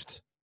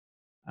left,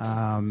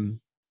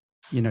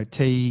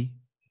 T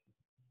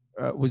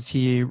was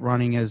here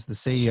running as the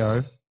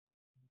CEO.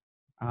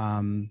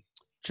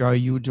 Joe,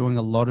 you were doing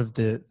a lot of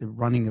the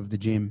running of the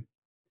gym.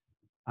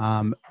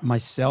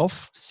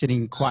 Myself,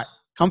 sitting quite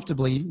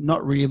comfortably,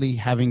 not really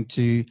having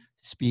to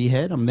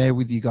spearhead. I'm there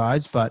with you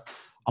guys, but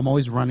I'm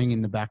always running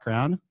in the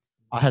background.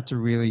 I had to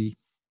really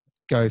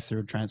go through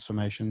a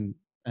transformation,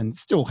 and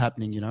still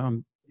happening.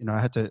 I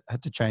had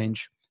to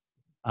change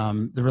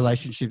the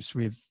relationships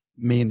with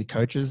me and the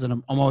coaches, and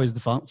I'm always the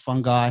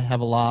fun guy.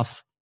 Have a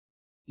laugh,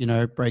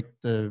 break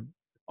the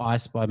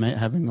ice by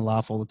having a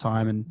laugh all the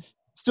time, and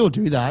still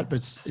do that. But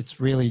it's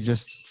really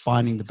just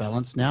finding the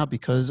balance now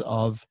because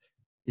of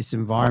this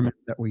environment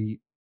that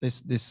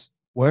this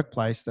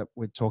workplace that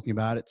we're talking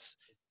about. It's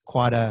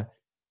quite a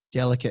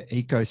delicate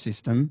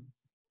ecosystem.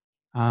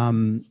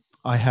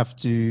 I have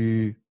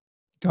to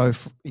go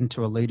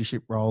into a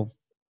leadership role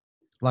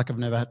like I've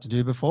never had to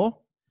do before,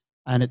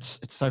 and it's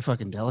so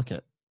fucking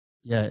delicate.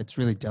 Yeah, it's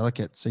really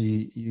delicate. So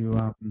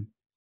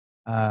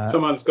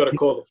someone's got to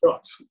call the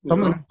shots.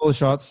 Someone call the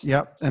shots.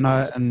 Yep.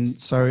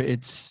 And so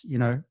it's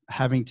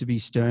having to be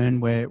stern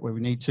where we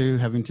need to,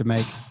 having to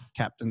make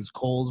captain's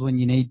calls when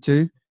you need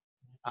to,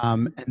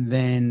 and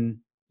then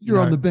you're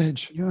on the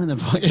bench. You're on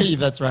the. Yeah,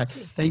 that's right.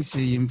 Thanks for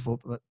the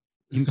input, but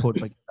input,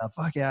 but get the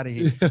fuck out of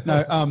here.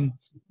 No,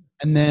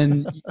 and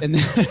then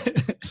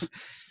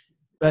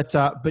but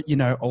you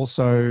know,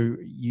 also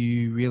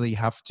you really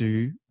have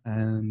to,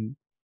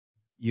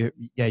 you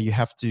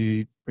have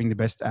to bring the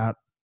best out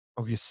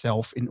of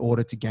yourself in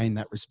order to gain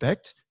that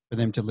respect for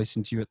them to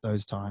listen to you at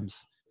those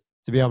times.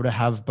 To be able to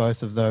have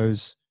both of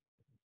those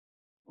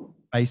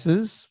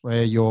bases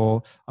where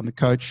I'm a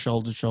coach,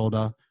 shoulder to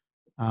shoulder,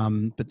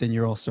 but then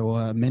you're also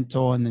a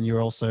mentor, and then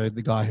you're also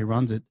the guy who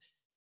runs it.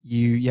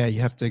 You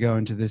have to go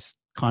into this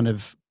kind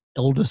of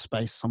elder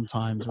space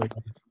sometimes where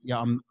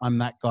I'm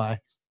that guy,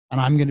 and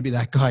I'm going to be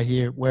that guy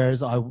here,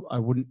 whereas I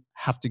wouldn't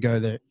have to go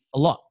there a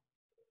lot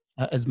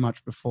as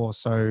much before.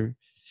 So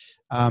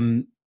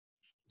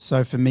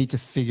so for me to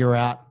figure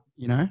out,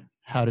 you know,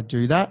 how to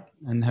do that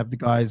and have the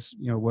guys,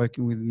 you know,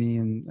 working with me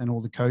and all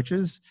the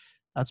coaches,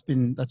 that's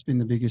been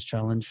the biggest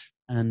challenge.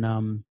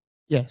 And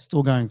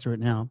still going through it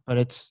now, but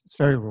it's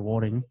very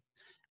rewarding,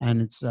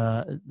 and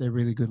they're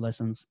really good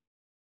lessons.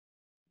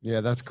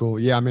 Yeah, that's cool.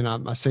 Yeah, I mean,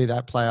 I see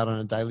that play out on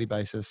a daily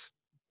basis.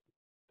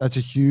 That's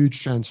a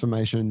huge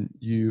transformation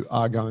you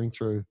are going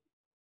through.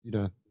 You know,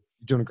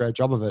 you're doing a great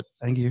job of it.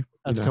 Thank you.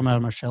 That's come out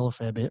of my shell a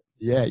fair bit.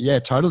 Yeah,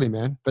 totally,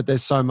 man. But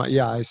there's so much.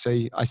 Yeah, I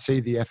see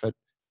the effort.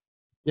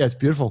 Yeah, it's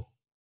beautiful.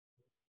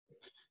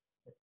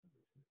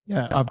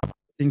 Yeah, I've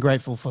been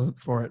grateful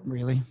for it,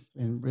 really,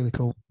 and really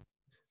cool.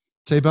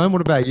 T-Bone,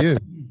 what about you?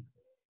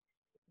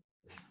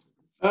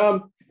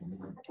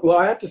 Well,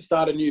 I had to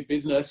start a new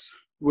business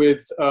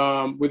with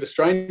a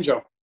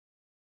stranger,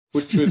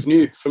 which was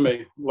new for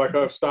me. Like,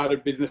 I've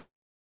started businesses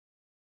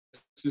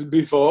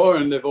before,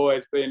 and they've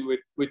always been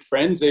with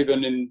friends.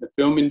 Even in the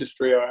film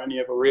industry, I only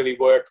ever really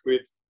worked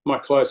with my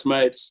close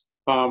mates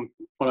on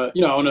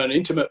an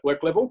intimate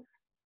work level.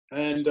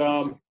 And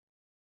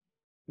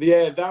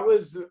that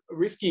was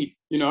risky,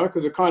 you know,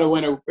 because it kind of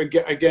went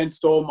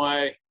against all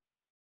my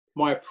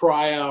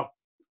prior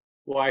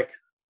like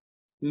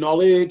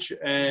knowledge.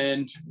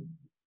 And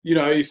you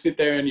know, you sit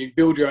there and you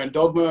build your own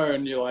dogma,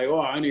 and you're like, oh,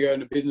 I only go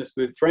into business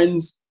with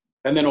friends.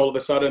 And then all of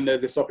a sudden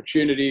there's this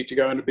opportunity to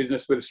go into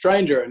business with a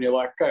stranger, and you're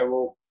like, okay,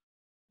 well,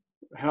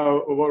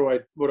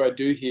 what do I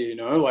do here? You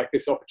know, like,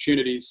 this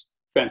opportunity is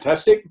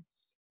fantastic,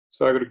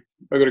 so I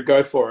got to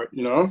go for it,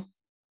 you know.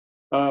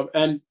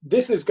 And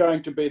this is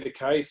going to be the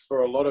case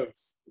for a lot of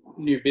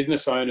new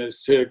business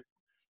owners.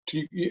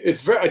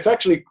 It's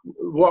actually,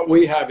 what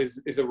we have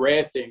is a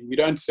rare thing. You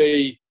don't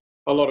see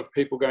a lot of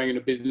people going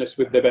into business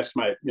with their best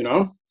mate, you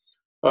know,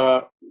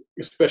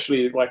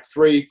 especially like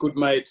three good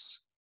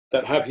mates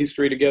that have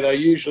history together.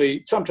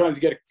 Usually, sometimes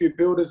you get a few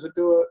builders that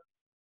do it.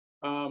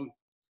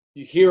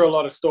 You hear a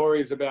lot of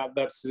stories about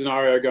that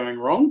scenario going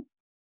wrong,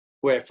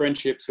 where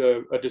friendships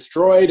are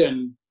destroyed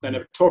and they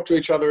never talk to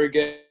each other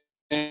again,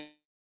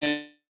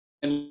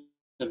 and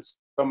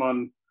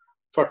someone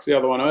fucks the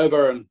other one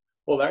over and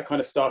all that kind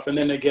of stuff. And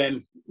then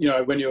again, you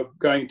know, when you're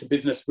going to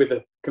business with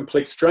a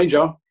complete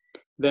stranger,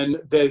 then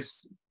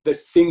there's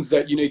things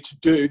that you need to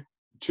do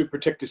to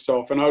protect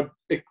yourself. And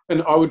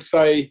I would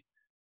say,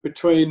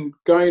 between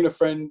going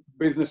to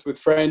business with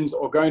friends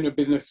or going to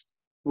business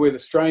with a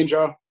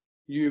stranger,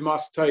 you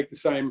must take the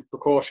same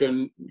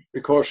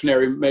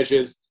precautionary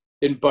measures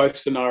in both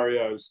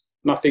scenarios.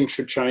 Nothing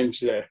should change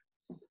there.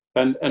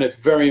 And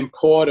it's very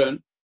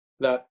important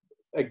that,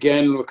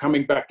 again, we're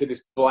coming back to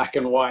this black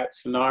and white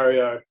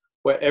scenario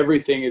where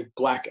everything is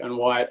black and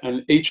white,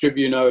 and each of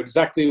you know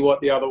exactly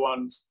what the other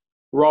one's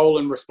role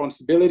and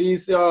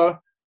responsibilities are,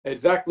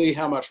 exactly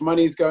how much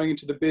money is going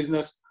into the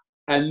business.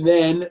 And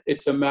then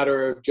it's a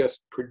matter of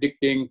just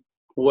predicting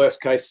worst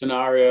case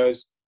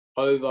scenarios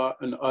over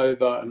and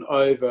over and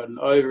over and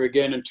over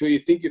again until you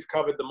think you've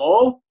covered them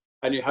all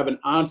and you have an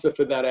answer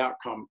for that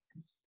outcome.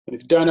 And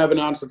if you don't have an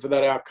answer for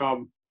that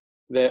outcome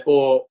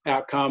or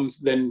outcomes,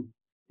 then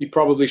you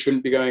probably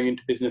shouldn't be going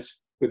into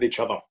business with each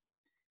other.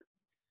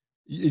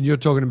 You're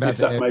talking about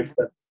that makes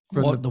sense.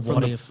 From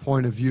the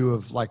point of view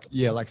of like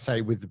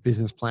say with the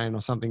business plan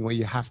or something where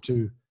you have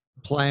to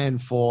plan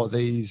for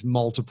these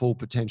multiple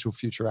potential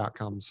future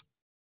outcomes.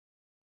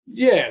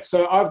 Yeah.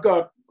 So I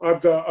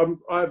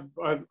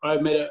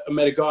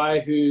met a guy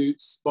who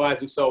buys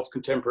and sells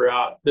contemporary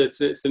art.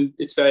 It's an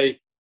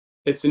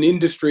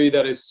industry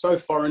that is so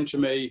foreign to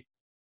me,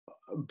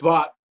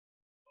 but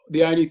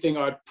the only thing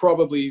I'd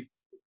probably,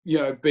 you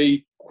know,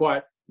 be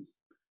quite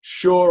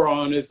sure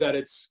on is that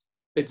it's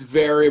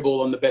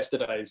variable on the best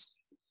of days.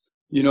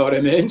 You know what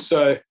I mean?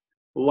 So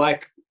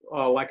like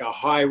a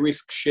high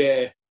risk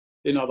share,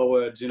 in other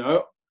words, you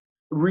know,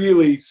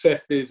 really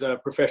Seth is a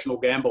professional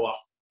gambler.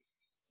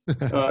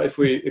 If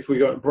we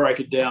got to break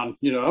it down,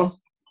 you know.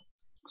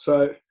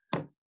 So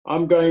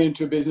I'm going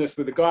into a business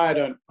with a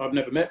guy I've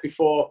never met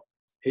before.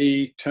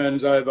 He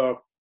turns over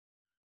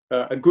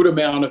a good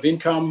amount of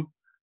income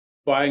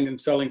buying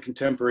and selling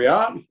contemporary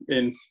art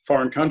in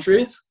foreign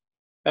countries,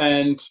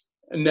 and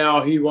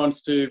now he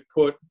wants to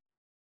put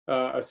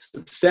a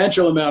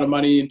substantial amount of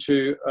money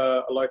into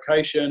a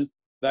location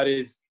that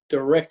is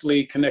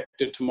directly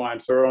connected to mine.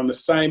 So we're on the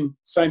same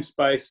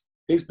space.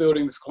 He's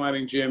building this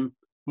climbing gym.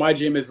 My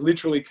gym is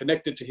literally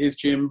connected to his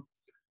gym.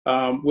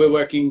 We're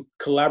working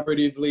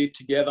collaboratively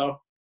together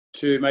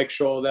to make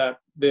sure that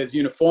there's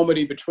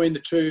uniformity between the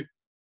two.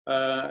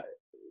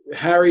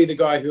 Harry, the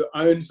guy who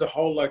owns the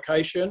whole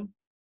location,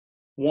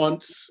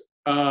 wants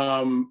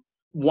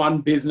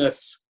one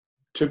business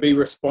to be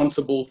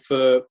responsible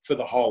for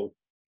the whole.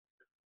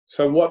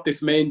 So what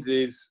this means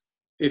is,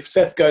 if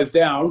Seth goes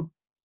down,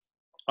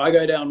 I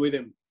go down with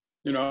him,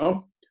 you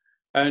know.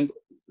 And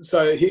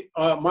so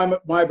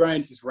my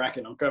brain's just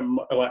racking. I'm going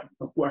like,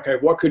 okay,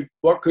 what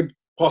could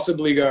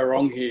possibly go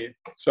wrong here?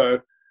 So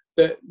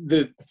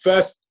the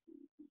first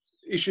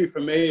issue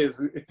for me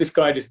is if this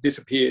guy just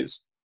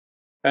disappears,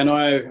 and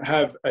I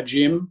have a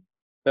gym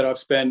that I've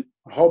spent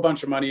a whole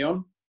bunch of money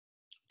on,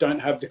 don't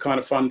have the kind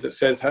of funds that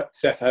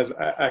Seth has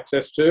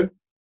access to.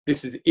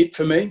 This is it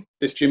for me.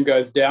 This gym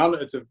goes down.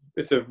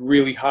 It's a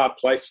really hard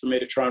place for me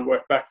to try and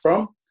work back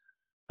from.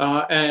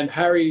 And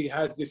Harry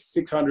has this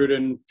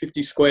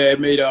 650 square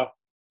meter,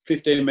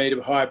 15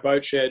 meter high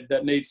boat shed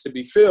that needs to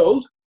be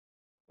filled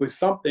with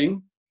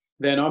something.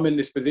 Then I'm in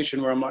this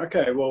position where I'm like,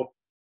 okay, well,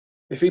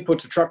 if he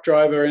puts a truck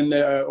driver in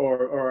there,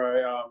 or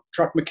a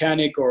truck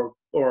mechanic, or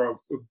a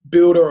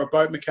builder or a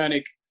boat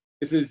mechanic,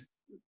 this is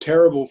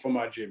terrible for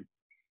my gym.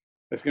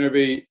 It's going to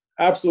be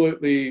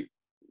absolutely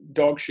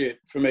dog shit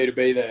for me to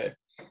be there.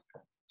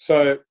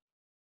 So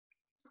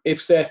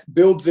if Seth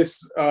builds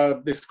this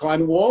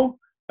climbing wall,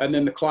 and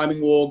then the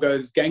climbing wall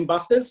goes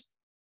gangbusters,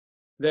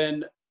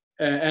 then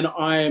and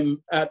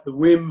I'm at the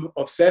whim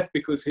of Seth,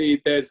 because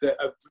there's a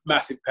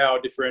massive power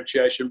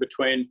differentiation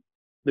between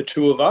the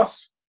two of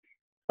us,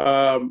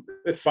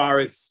 as far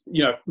as,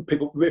 you know,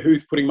 people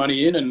who's putting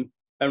money in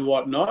and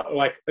whatnot,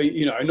 like,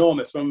 you know,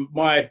 enormous. From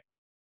my,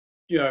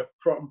 you know,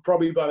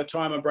 probably by the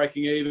time I'm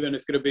breaking even,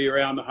 it's going to be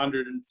around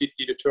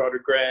 150 to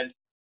 200 grand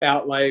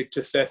outlay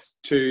to Seth's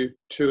to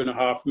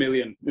 2.5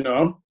 million, you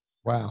know.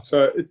 Wow.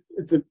 So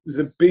it's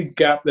a big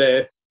gap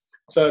there.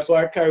 So it's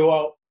like, okay,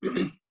 well,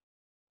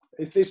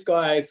 if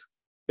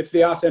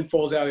the arse end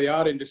falls out of the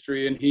art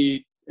industry and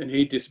he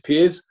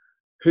disappears,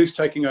 who's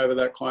taking over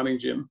that climbing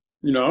gym?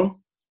 You know,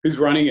 who's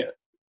running it?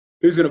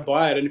 Who's going to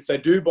buy it? And if they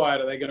do buy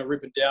it, are they going to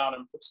rip it down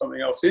and put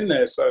something else in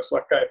there? So it's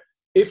like, okay,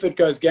 if it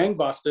goes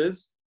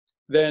gangbusters,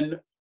 then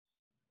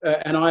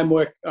and I'm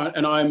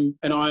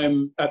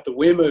at the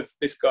whim of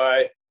this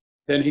guy,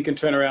 then he can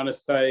turn around and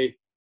say,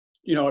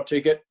 you know, to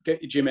get your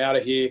gym out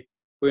of here,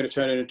 we're going to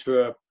turn it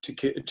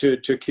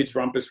into a kids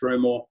rumpus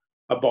room or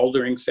a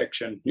bouldering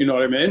section. You know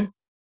what I mean?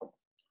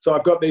 So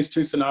I've got these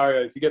two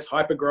scenarios. He gets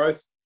hyper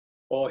growth,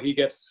 or he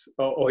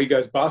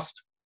goes bust.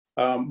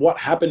 What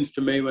happens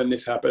to me when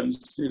this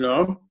happens? You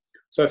know.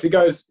 So if he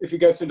goes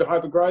into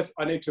hyper growth,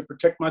 I need to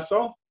protect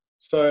myself.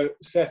 So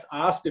Seth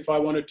asked if I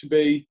wanted to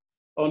be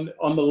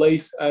on the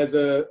lease as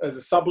a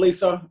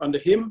subleaser under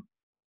him,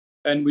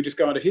 and we just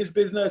go into his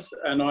business.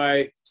 And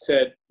I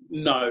said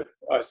no.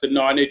 I said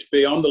no. I need to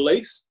be on the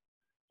lease.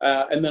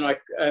 And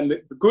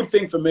the good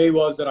thing for me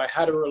was that I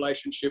had a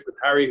relationship with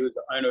Harry, who's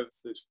the owner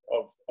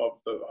of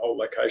the whole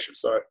location.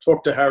 So I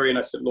talked to Harry and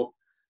I said, look,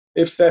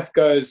 if Seth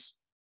goes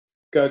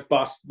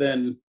bust,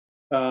 then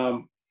I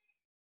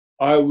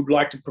would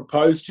like to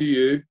propose to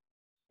you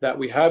that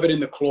we have it in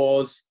the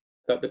clause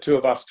that the two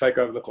of us take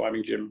over the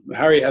climbing gym. And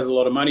Harry has a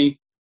lot of money,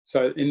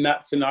 so in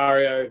that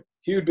scenario,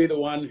 he would be the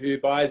one who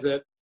buys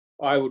it.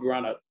 I would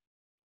run it.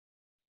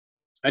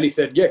 And he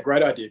said, yeah,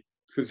 great idea,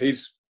 because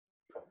he's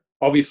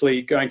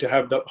obviously going to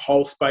have the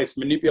whole space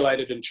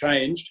manipulated and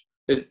changed.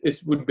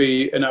 It would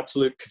be an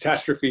absolute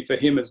catastrophe for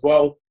him as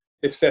well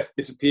if Seth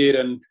disappeared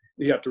and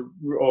he had to,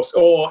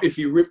 or if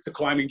he ripped the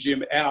climbing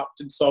gym out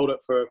and sold it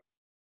for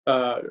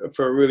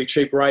a really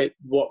cheap rate.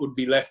 What would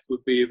be left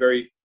would be a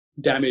very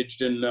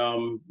damaged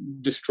and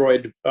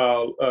destroyed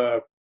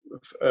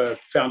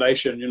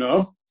foundation, you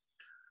know.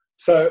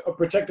 So I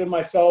protected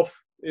myself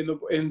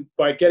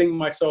by getting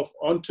myself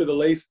onto the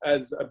lease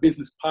as a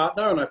business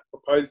partner, and I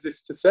proposed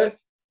this to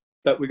Seth,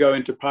 that we go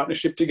into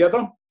partnership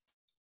together.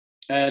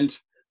 And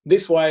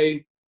this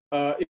way,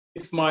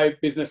 if my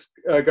business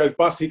goes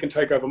bust, he can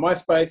take over my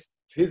space.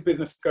 If his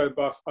business goes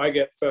bust, I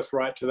get first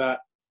right to that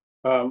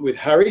with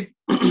Harry.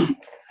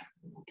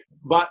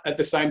 But at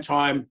the same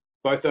time,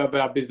 both of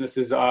our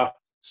businesses are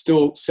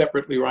still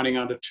separately running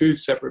under two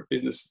separate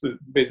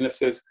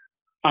businesses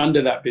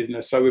under that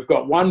business. So we've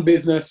got one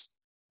business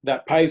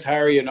that pays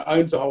Harry and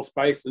owns the whole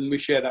space, and we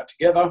share that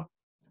together.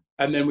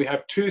 And then we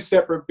have two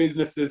separate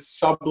businesses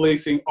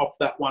subleasing off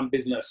that one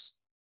business.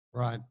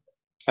 Right.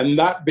 And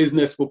that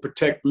business will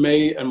protect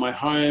me and my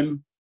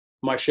home,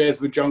 my shares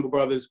with Jungle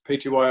Brothers,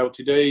 Pty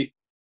Ltd.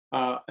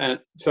 And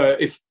so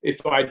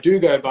if I do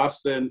go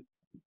bust, then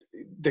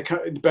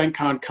the bank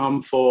can't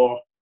come for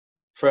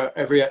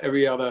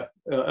every other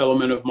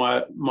element of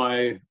my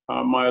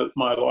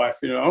life,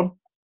 you know.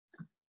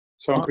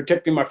 So I'm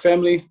protecting my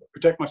family,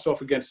 protect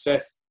myself against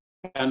Seth.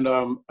 And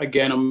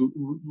again, I'm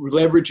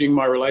leveraging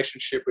my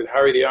relationship with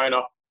Harry, the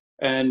owner,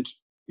 and,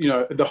 you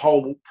know, the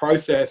whole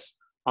process.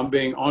 I'm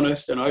being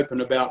honest and open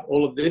about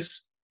all of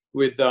this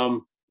with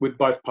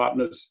both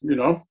partners, you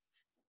know.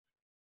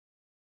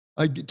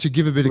 To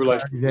give a bit of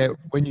clarity relationship.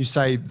 there, when you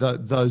say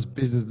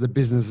the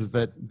businesses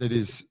that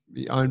is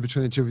owned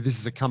between the two of you, this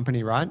is a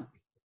company, right?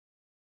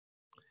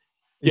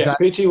 Yeah,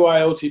 PTY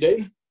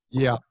Ltd.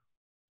 Yeah.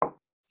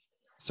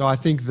 So I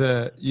think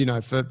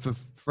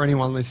for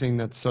anyone listening,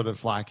 that's sort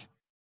of like,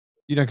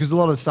 because a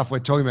lot of the stuff we're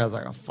talking about is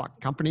like, oh, fuck,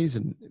 companies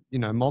and,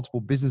 multiple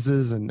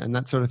businesses and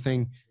that sort of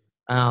thing.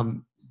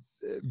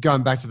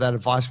 Going back to that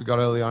advice we got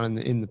early on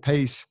in the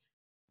piece,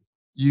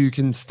 you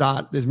can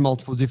start, there's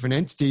multiple different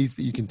entities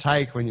that you can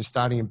take when you're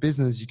starting a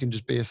business. You can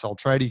just be a sole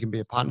trader, you can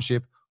be a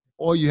partnership,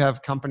 or you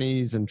have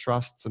companies and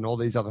trusts and all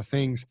these other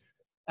things.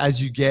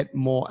 As you get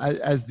more,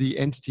 as the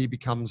entity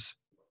becomes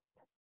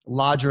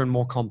larger and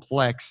more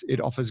complex, it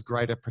offers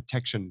greater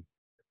protection.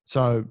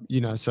 So,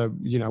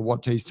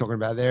 what T's talking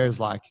about there is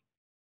like,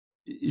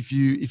 if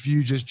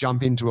you just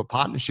jump into a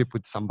partnership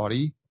with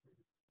somebody,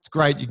 it's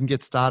great. You can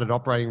get started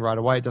operating right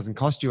away. It doesn't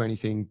cost you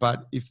anything.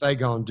 But if they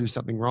go and do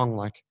something wrong,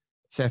 like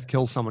Seth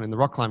kills someone in the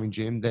rock climbing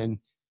gym, then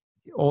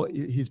all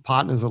his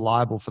partners are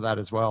liable for that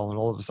as well. And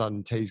all of a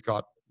sudden T's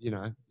got,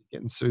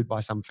 getting sued by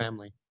some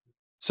family.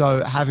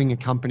 So having a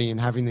company and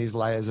having these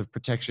layers of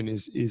protection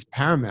is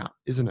paramount,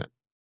 isn't it?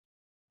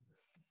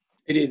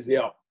 It is,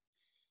 yeah.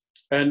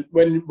 And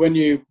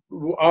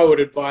I would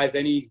advise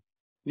any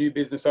new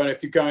business owner,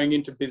 if you're going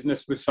into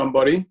business with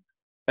somebody,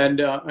 and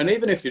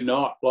even if you're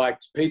not, like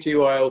PTY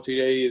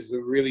Ltd is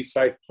a really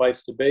safe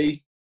place to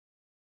be.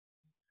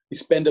 You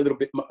spend a little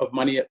bit of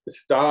money at the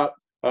start.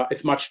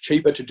 It's much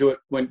cheaper to do it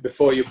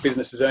before your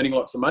business is earning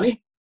lots of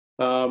money,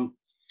 and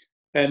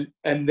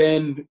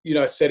then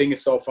setting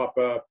yourself up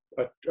a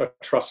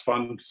trust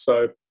fund.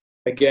 So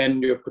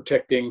again, you're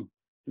protecting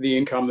the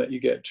income that you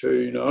get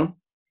too.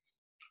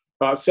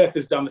 Seth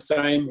has done the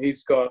same.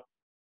 He's got,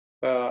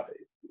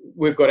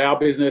 we've got our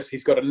business.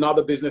 He's got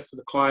another business for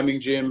the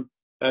climbing gym,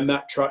 and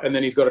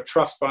then he's got a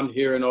trust fund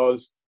here in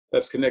Oz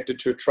that's connected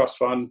to a trust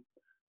fund,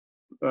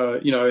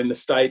 in the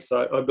States,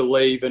 I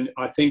believe. And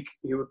I think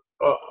he would,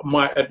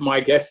 at my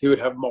guess, he would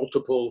have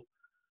multiple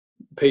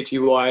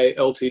PTY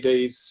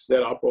Ltds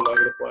set up all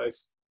over the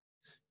place.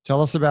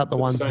 Tell us about the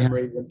ones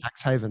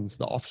tax havens,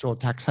 the offshore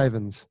tax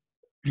havens.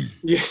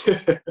 Yeah,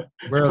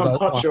 where are I'm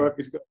not sure if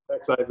he's got a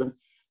tax haven.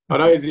 I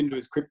know he's into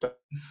his crypto.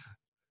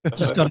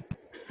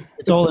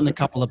 It's all in a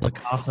couple of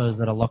Picassos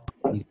that are locked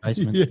in his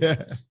basement.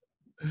 Yeah.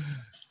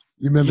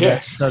 You remember that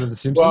episode of The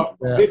Simpsons? Well,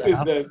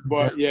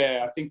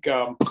 I think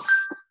a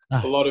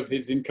lot of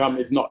his income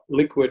is not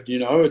liquid,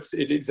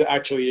 it is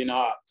actually in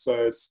art.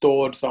 So it's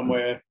stored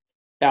somewhere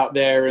out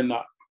there in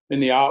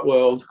the art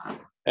world,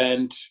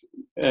 and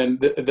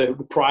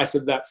the price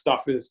of that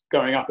stuff is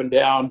going up and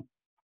down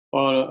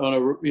on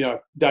a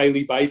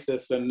daily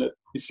basis, and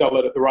you sell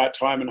it at the right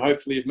time, and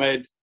hopefully you've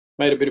made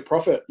a bit of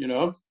profit.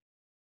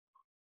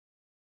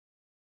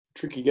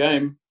 Tricky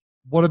game.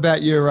 What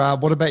about your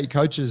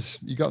coaches?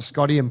 You got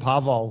Scotty and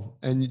Pavel,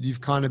 and you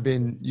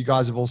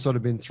guys have all sort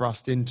of been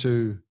thrust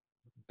into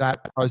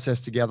that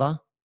process together.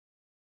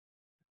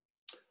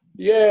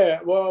 Yeah,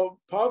 well,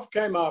 Pav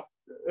came up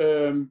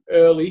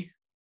early,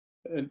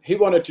 and he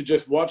wanted to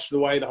just watch the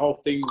way the whole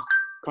thing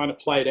kind of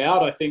played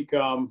out. I think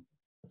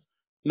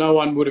no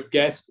one would have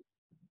guessed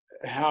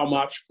how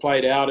much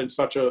played out in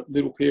such a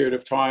little period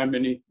of time,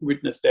 and he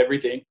witnessed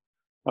everything.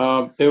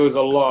 There was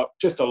a lot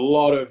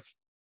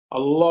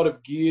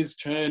of gears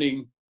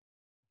turning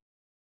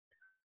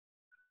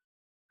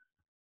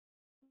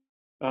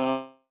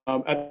at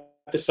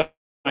the same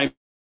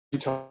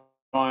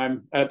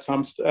time at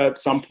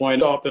some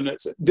point up, and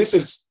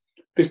this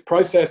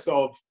process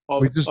of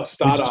a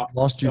startup. We just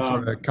lost you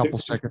for a couple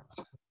seconds.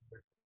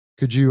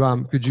 Could you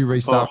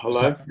restart? Oh,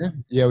 hello.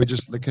 Yeah,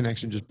 the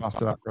connection just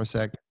busted up for a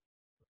sec.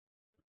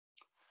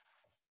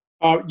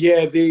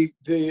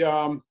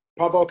 The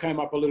Pavel came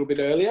up a little bit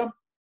earlier.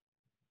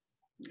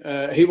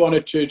 He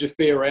wanted to just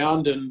be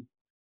around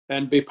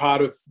and be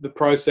part of the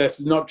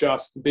process, not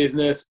just the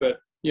business, but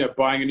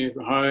buying a new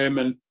home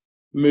and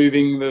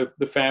moving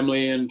the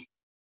family, and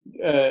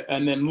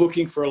then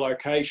looking for a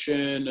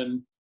location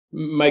and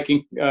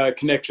making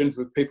connections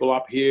with people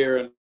up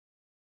here,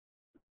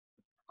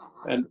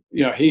 and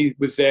he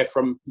was there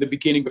from the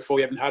beginning before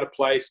we even had a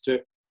place, to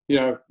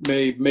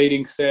me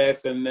meeting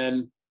Seth, and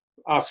then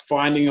us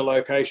finding a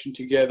location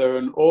together,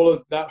 and all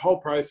of that whole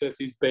process.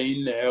 He's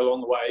been there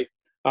along the way.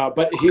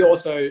 But he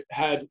also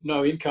had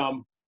no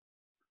income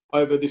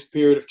over this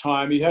period of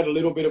time. He had a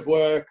little bit of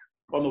work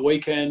on the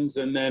weekends,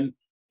 and then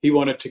he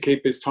wanted to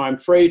keep his time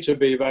free to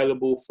be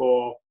available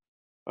for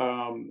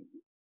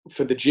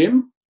the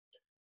gym.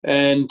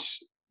 And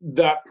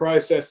that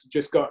process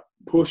just got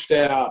pushed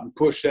out and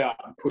pushed out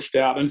and pushed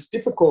out. And it's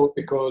difficult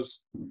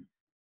because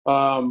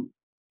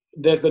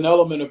there's an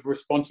element of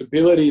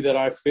responsibility that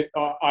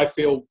I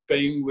feel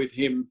being with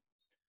him,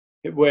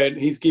 where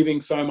he's giving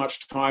so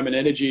much time and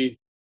energy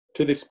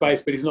to this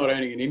space, but he's not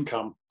earning an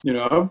income,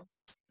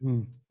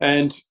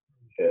 And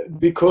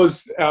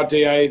because our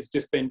DA has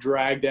just been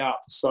dragged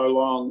out for so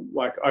long,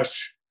 like I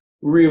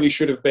really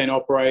should have been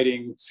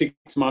operating 6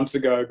 months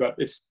ago, but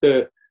it's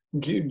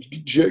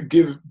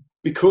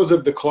because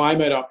of the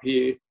climate up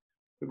here,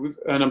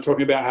 and I'm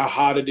talking about how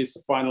hard it is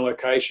to find a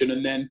location,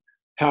 and then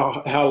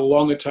how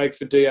long it takes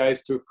for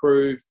DAs to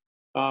approve,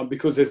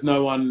 because there's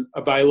no one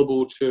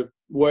available to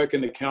work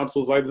in the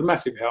councils. Like, there's a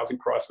massive housing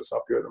crisis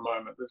up here at the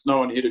moment. There's no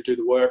one here to do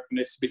the work that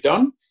needs to be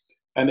done,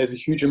 and there's a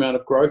huge amount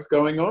of growth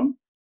going on.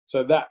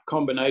 So that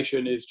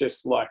combination is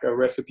just like a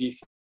recipe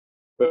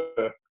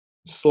for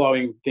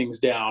slowing things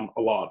down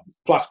a lot,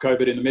 plus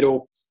COVID in the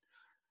middle.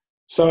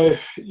 So,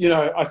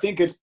 I think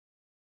he's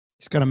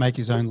got to make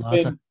his own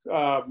latte.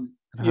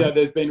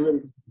 There's been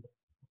really,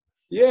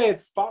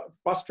 it's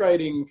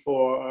frustrating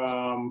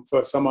for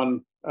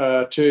someone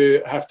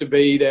to have to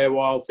be there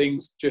while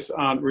things just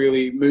aren't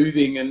really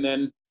moving, and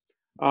then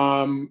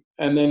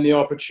the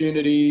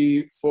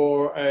opportunity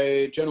for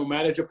a general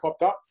manager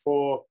popped up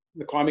for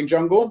the Climbing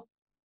Jungle,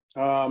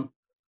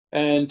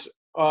 and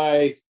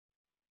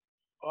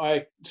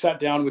I sat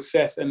down with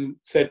Seth and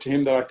said to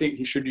him that I think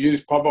he should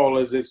use Pavol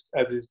as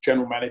his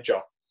general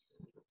manager.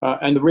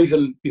 And the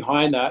reason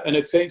behind that, and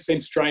it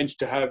seems strange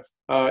to have,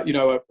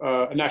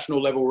 a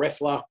national level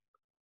wrestler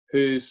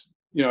who's,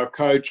 a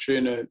coach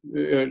and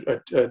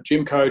a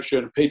gym coach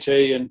and a PT,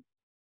 and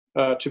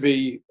to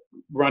be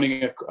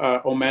running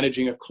or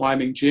managing a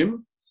climbing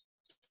gym.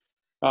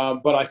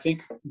 But I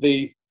think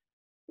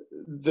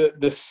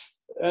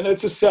and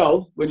it's a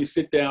sell when you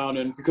sit down,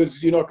 and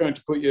because you're not going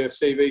to put your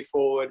CV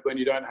forward when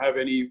you don't have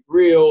any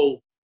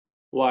real,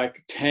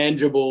 like,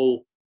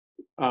 tangible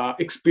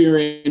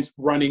experience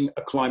running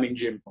a climbing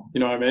gym. You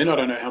know what I mean? I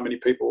don't know how many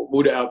people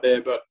would out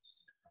there, but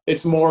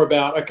it's more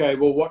about, okay,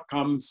 well, what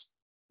comes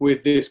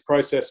with this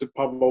process of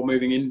Pavol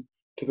moving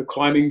into the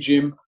climbing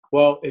gym?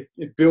 Well,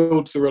 it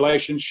builds the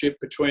relationship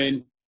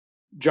between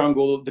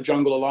the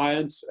Jungle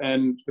Alliance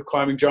and the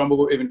Climbing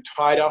Jungle even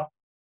tighter.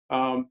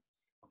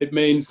 It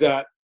means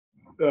that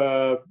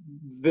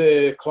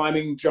the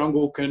Climbing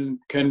Jungle can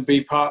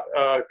be part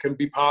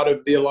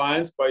of the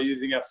alliance by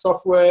using our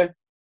software,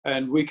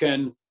 and we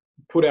can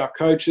put our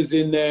coaches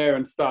in there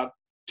and start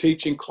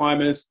teaching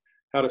climbers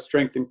how to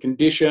strengthen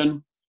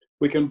condition.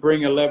 We can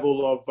bring a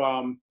level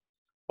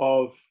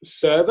of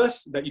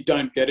service that you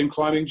don't get in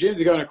climbing gyms.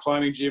 You go in a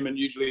climbing gym and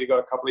usually you've got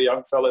a couple of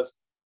young fellas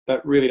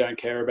that really don't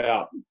care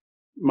about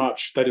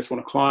much. They just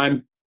want to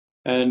climb,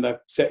 and they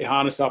set your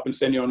harness up and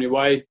send you on your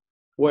way.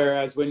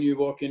 Whereas when you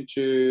walk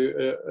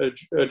into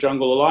a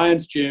Jungle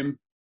Alliance gym,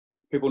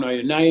 people know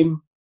your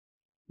name,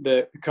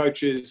 the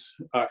coaches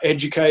are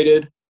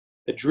educated,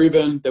 they're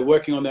driven, they're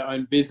working on their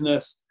own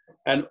business.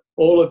 And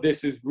all of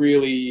this is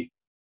really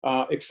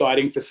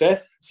exciting for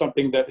Seth,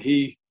 something that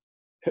he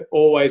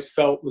always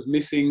felt was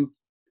missing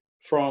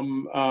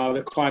from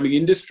the climbing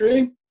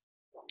industry.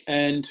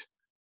 And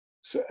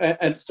so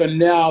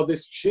now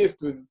this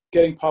shift with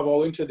getting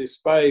Pavol into this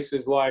space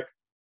is like,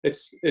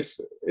 it's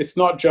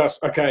not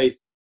just, okay,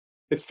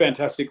 it's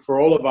fantastic for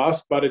all of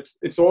us, but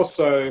it's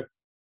also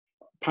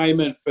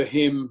payment for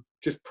him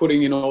just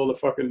putting in all the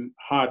fucking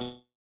hard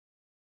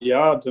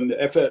yards and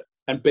the effort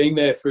and being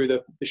there through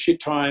the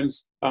shit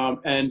times,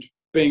 and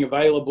being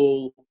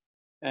available,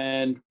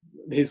 and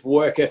his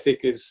work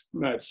ethic is,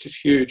 it's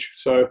just huge.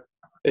 So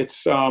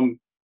it's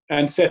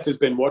and Seth has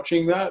been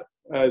watching that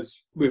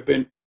as we've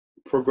been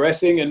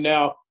progressing, and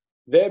now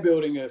they're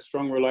building a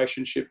strong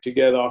relationship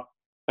together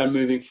and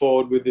moving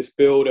forward with this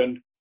build, and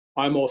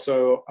I'm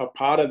also a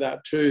part of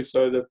that too.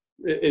 So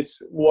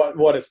it's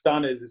what it's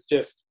done is it's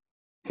just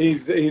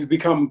he's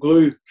become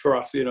glue for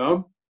us,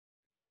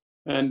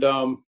 and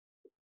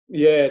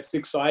it's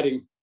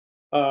exciting.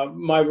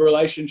 My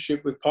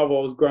relationship with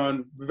Pavol has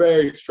grown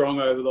very strong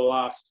over the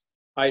last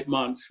 8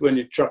 months. When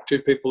you chuck two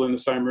people in the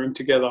same room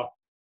together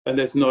and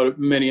there's not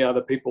many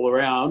other people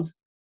around,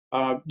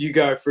 you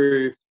go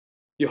through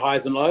your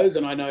highs and lows,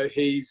 and I know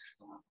he's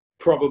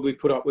probably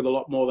put up with a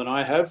lot more than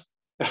I have.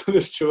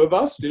 There's two of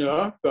us,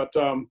 but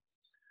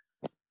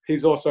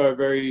he's also a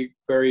very,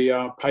 very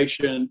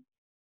patient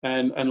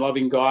and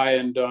loving guy,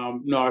 and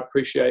I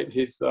appreciate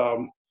his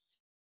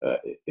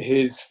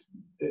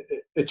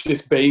it's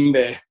just being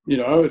there.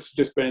 It's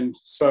just been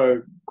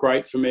so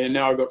great for me, and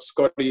now I've got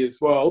Scotty as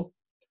well.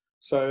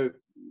 So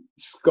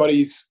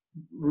Scotty's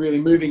really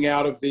moving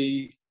out of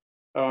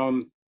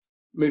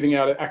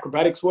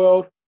acrobatics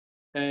world,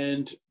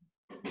 and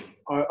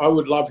I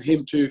would love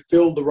him to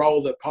fill the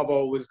role that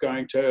Pavol was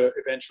going to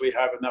eventually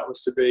have, and that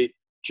was to be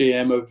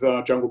GM of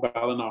Jungle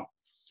Ballina.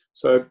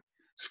 So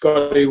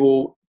Scotty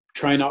will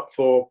train up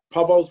for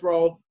Pavol's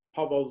role.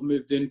 Pavol's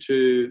moved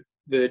into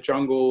the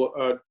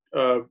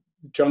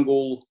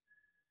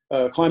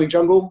climbing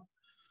jungle,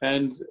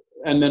 and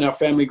then our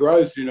family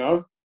grows.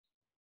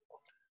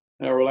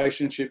 Our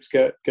relationships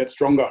get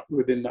stronger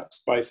within that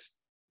space.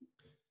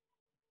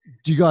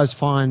 Do you guys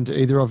find,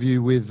 either of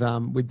you,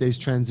 with these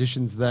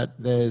transitions, that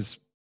there's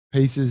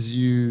pieces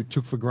you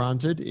took for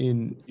granted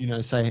in,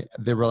 say,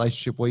 the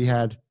relationship we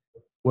had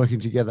working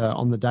together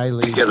on the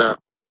daily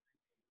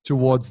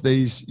towards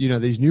these,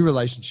 these new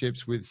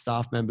relationships with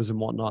staff members and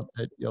whatnot,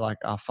 that you're like,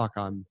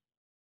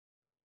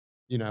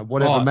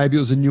 whatever, maybe it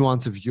was a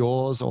nuance of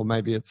yours, or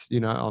maybe it's,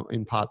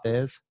 in part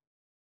theirs?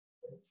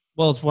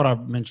 Well, it's what I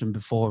mentioned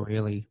before,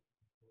 really.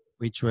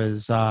 which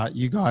was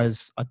you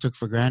guys, I took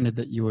for granted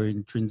that you were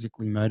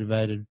intrinsically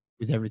motivated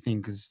with everything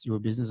because you were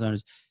business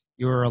owners.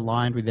 You were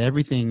aligned with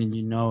everything and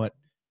you know it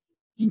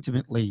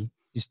intimately,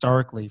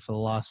 historically, for the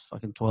last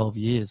fucking 12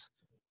 years.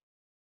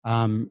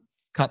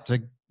 Cut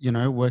to,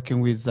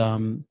 working with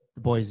the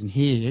boys in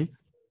here,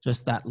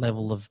 just that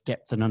level of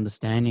depth and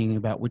understanding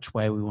about which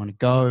way we want to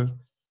go.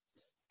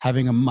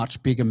 Having a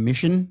much bigger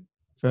mission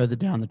further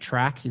down the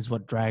track is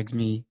what drags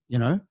me,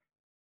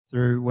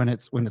 through when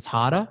it's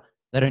harder.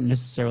 They don't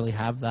necessarily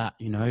have that,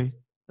 that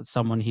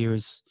someone here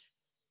is,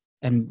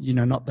 and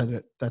not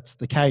that that's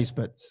the case,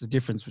 but it's the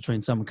difference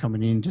between someone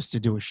coming in just to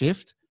do a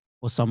shift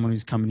or someone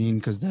who's coming in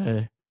because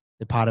they're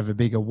part of a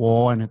bigger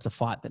war and it's a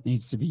fight that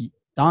needs to be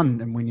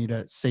done and we need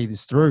to see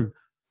this through.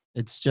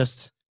 It's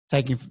just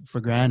taking for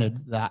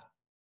granted that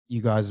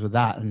you guys were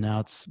that, and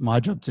now it's my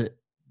job to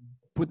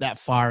put that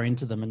fire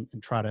into them and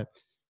try to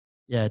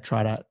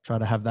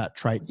have that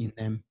trait in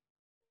them.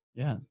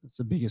 Yeah, that's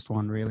the biggest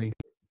one, really.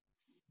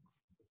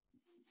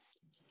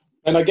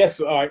 And I guess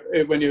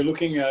when you're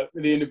looking at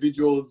the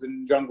individuals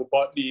in Jungle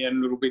Botany,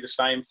 and it'll be the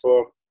same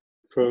for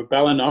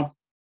Ballina,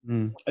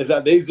 is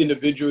that these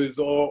individuals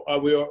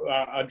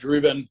are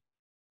driven.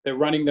 They're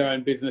running their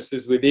own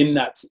businesses within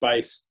that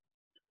space,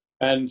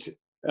 and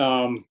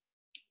I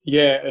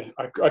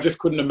just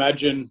couldn't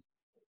imagine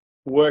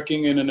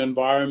working in an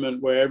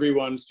environment where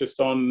everyone's just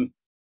on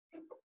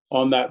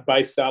that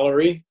base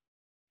salary,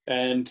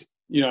 and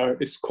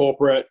it's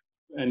corporate,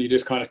 and you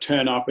just kind of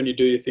turn up and you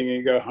do your thing and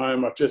you go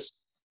home.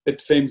 It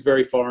seems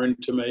very foreign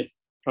to me.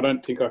 I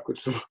don't think I could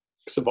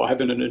survive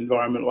in an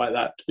environment like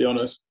that, to be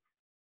honest.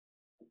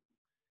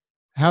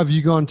 How have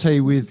you gone, T,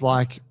 with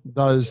like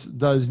those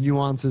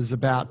nuances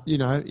about,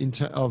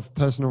 of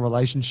personal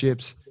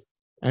relationships,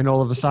 and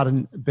all of a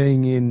sudden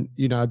being in,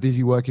 a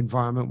busy work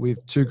environment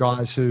with two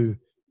guys who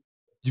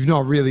you've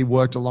not really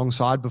worked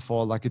alongside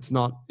before? Like, it's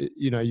not,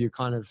 you're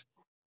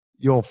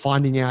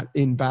finding out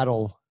in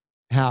battle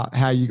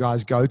how you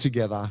guys go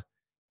together.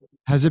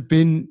 Has it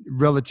been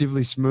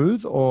relatively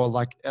smooth, or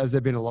like, has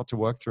there been a lot to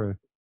work through?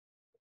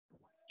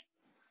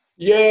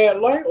 Yeah,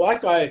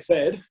 like I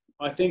said,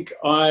 I think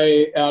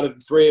out of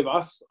the three of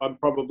us, I'm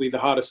probably the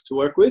hardest to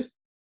work with.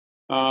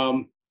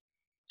 And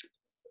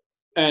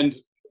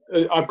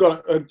I've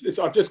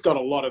just got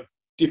a lot of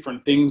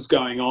different things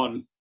going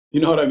on.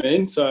 You know what I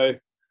mean? So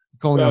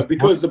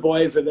because the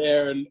boys are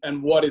there,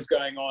 and what is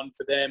going on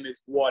for them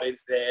is what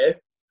is there.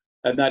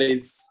 And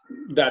it's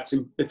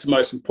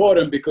most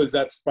important, because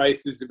that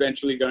space is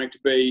eventually going to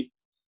be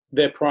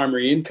their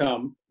primary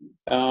income,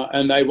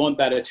 and they want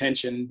that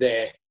attention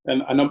there.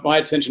 And my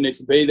attention needs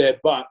to be there,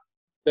 but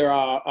there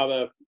are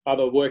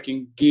other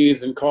working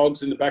gears and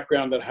cogs in the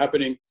background that are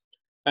happening,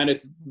 and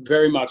it's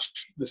very much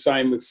the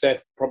same with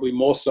Seth, probably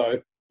more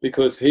so,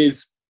 because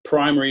his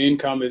primary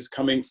income is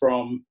coming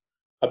from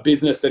a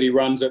business that he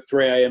runs at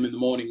 3 a.m. in the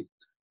morning.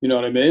 You know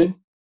what I mean?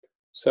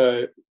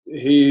 So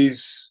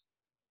he's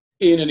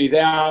in and he's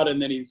out,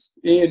 and then he's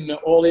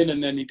all in,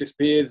 and then he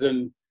disappears,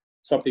 and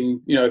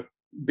something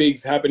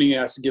big's happening. He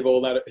has to give all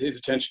that his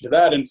attention to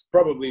that, and it's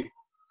probably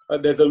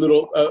there's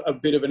a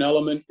bit of an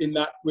element in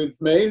that with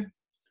me.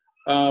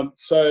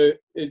 So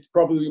it's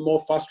probably more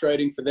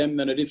frustrating for them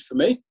than it is for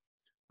me.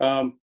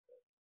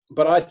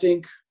 But I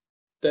think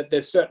that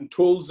there's certain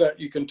tools that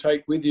you can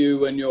take with you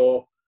when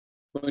you're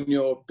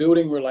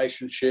building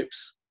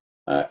relationships.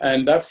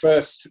 And that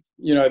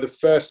the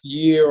first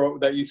year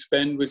that you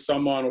spend with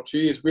someone, or 2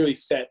 years, really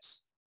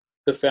sets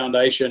the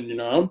foundation. You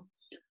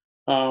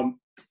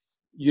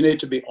need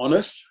to be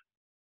honest.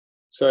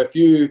 So if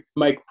you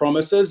make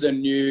promises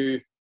and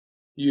you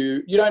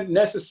don't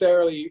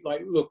necessarily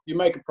you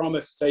make a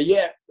promise, say,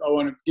 yeah, I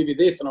want to give you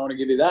this and I want to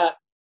give you that.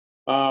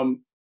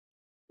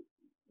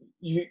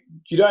 You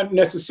don't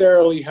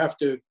necessarily have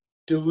to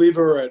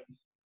deliver it.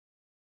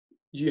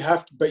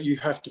 But you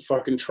have to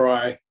fucking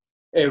try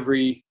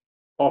every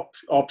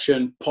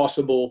option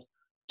possible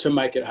to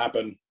make it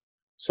happen.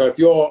 So if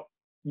you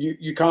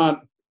can't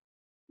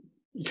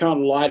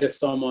lie to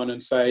someone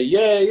and say,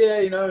 yeah,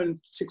 in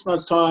 6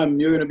 months' time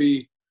you're going to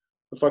be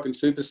a fucking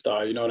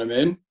superstar. You know what I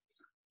mean?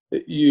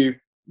 You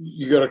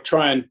got to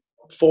try and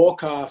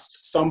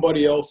forecast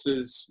somebody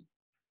else's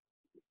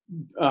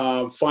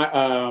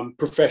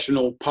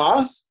professional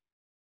path,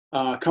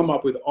 come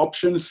up with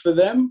options for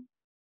them,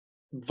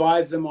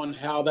 advise them on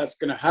how that's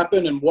going to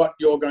happen and what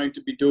you're going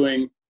to be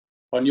doing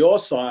on your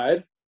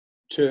side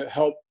to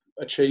help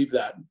achieve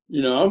that,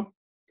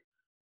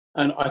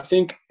 And I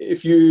think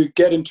if you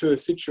get into a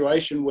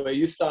situation where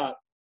you start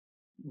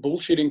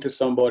bullshitting to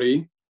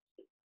somebody,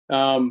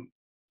 and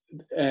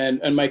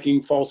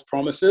making false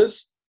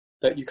promises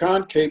that you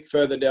can't keep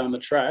further down the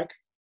track,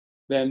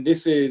 then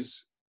this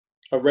is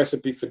a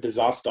recipe for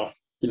disaster,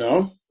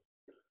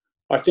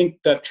 I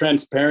think that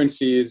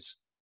transparency is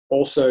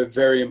also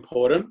very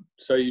important.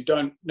 So you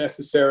don't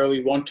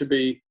necessarily want to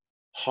be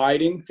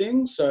hiding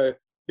things. So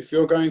if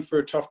you're going through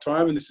a tough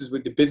time, and this is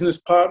with the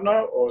business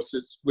partner, or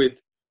it's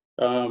with,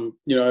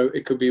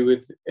 it could be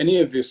with any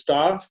of your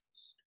staff,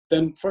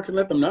 then fucking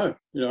let them know,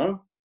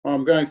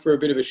 I'm going through a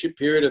bit of a shit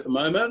period at the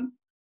moment.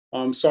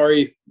 I'm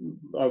sorry,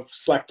 I've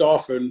slacked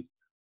off. And,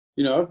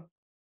 you know,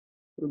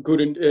 a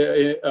good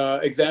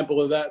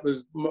example of that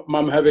was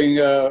mum having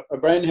a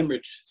brain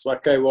hemorrhage. It's like,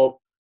 okay,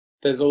 well,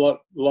 there's a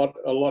lot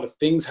of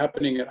things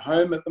happening at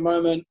home at the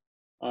moment.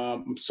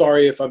 I'm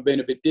sorry if I've been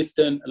a bit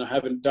distant and I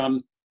haven't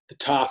done the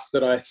tasks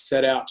that I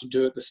set out to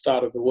do at the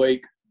start of the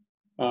week.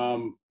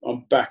 I'm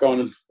back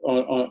on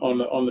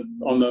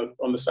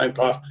the same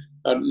path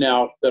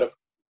now that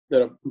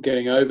I'm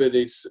getting over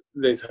these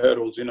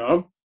hurdles, you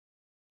know.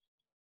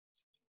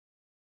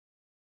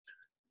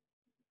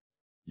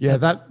 Yeah,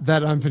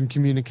 that open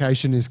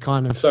communication is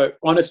kind of, so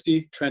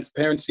honesty,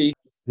 transparency.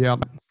 yeah.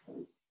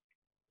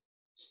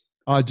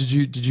 Oh, did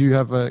you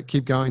have a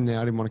keep going there?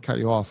 I didn't want to cut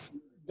you off.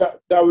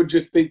 That would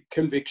just be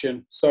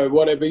conviction. So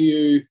whatever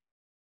you,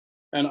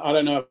 and I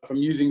don't know if I'm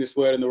using this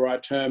word in the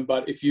right term,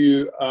 but if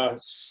you are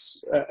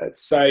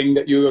saying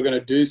that you are going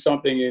to do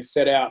something, you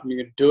set out and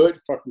you're going to do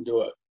it, fucking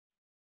do it.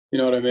 You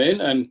know what I mean?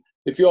 And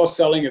if you're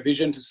selling a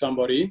vision to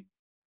somebody,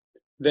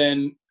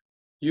 then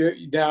you're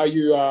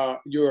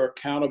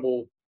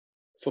accountable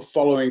for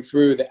following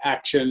through the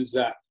actions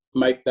that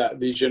make that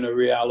vision a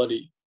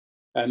reality.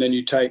 And then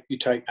you take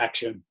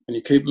action and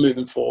you keep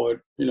moving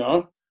forward, you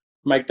know,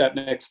 make that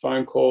next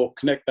phone call,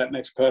 connect that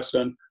next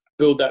person,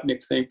 build that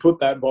next thing, put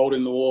that bolt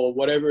in the wall,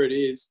 whatever it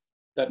is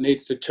that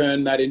needs to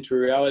turn that into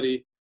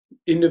reality.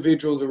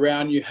 Individuals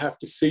around you have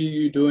to see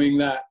you doing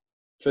that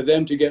for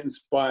them to get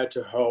inspired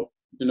to help,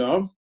 you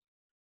know?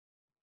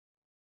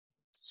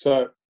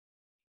 So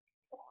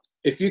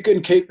if you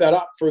can keep that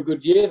up for a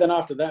good year, then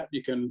after that,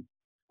 you can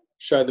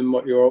show them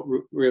what you're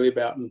really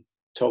about and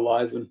tell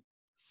lies and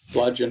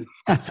bludge and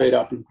feed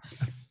up and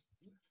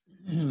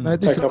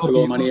Mate, take off a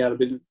little money out of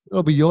business.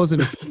 It'll be yours in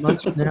a few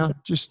months now. I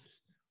just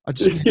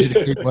need you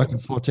to keep working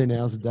 14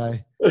 hours a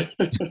day.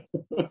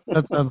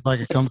 That sounds like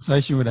a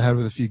conversation we'd have had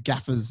with a few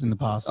gaffers in the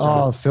past.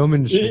 Oh, film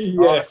industry.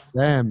 Yes.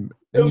 Oh, damn.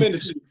 Film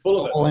industry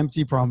full of it. All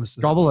empty promises.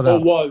 Gobble it It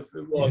up. was.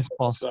 Yes,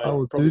 boss. I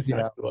will do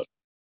that.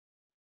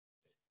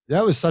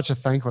 That was such a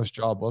thankless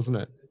job, wasn't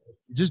it?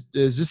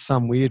 There's just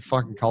some weird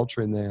fucking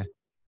culture in there.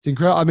 It's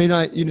incredible. I mean,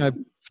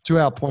 to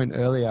our point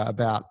earlier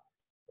about,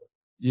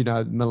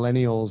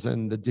 millennials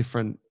and the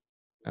different,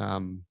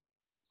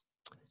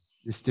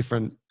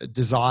 different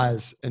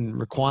desires and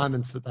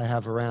requirements that they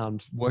have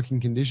around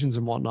working conditions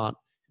and whatnot.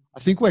 I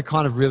think we're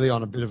kind of really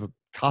on a bit of a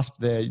cusp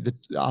there,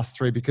 us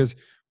three, because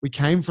we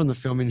came from the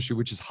film industry,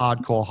 which is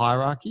hardcore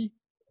hierarchy.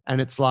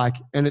 And it's like,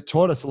 and it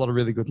taught us a lot of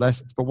really good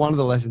lessons. But one of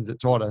the lessons it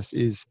taught us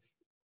is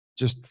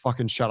just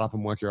fucking shut up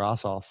and work your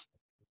ass off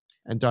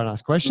and don't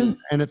ask questions.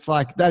 And it's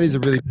like, that is a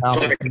really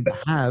powerful thing to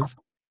have,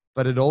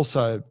 but it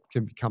also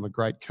can become a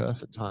great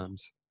curse at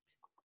times.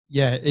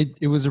 Yeah,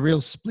 it was a real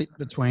split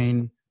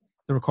between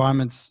the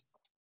requirements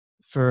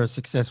for a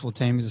successful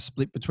team is a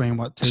split between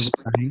what T was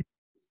saying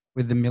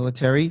with the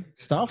military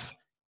stuff,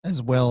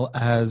 as well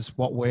as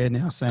what we're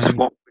now saying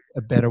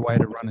a better way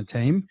to run a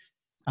team.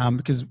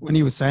 Because when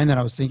he was saying that,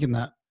 I was thinking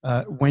that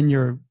when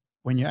you're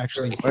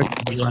actually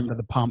working, you're under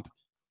the pump,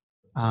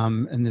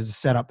 and there's a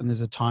setup and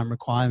there's a time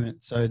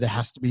requirement. So there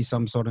has to be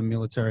some sort of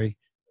military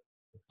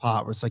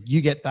part where it's like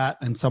you get that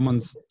and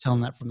someone's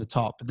telling that from the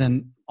top. But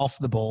then off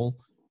the ball,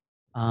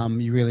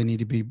 you really need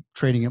to be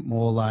treating it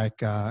more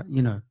like,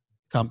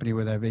 company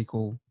where they have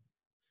equal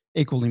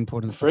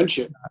input and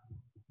friendship.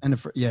 And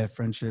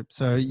friendship.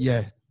 So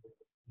yeah.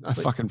 My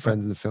fucking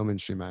friends in the film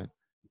industry, mate.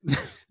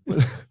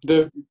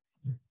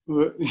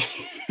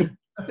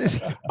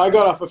 I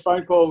got off a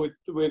phone call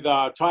with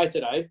Ty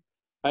today,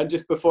 and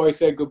just before he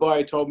said goodbye,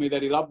 he told me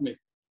that he loved me,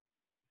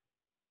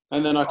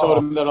 and then I told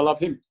him that I love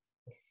him.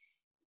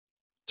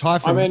 Ty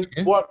from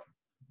what?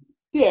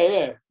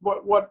 Yeah.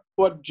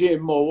 What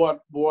gym or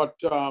what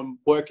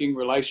working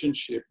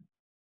relationship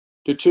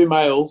do two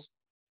males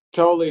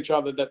tell each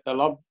other that they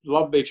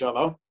love each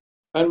other,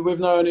 and we've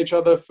known each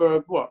other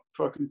for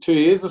fucking 2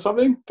 years or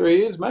something, 3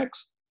 years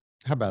max.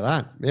 How about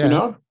that?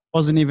 Yeah.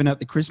 Wasn't even at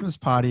the Christmas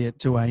party at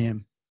 2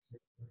 a.m.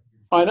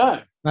 I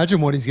know.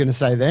 Imagine what he's going to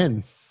say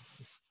then.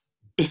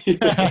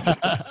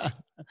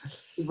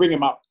 Bring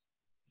him up.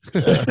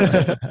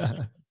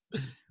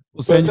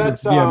 We'll send you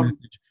that's, a video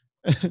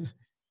message.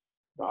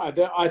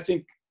 I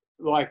think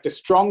like the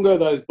stronger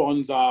those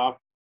bonds are,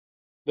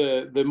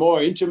 the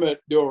more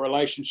intimate your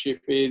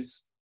relationship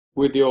is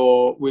with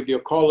your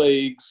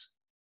colleagues,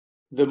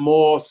 the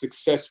more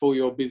successful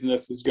your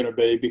business is going to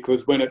be,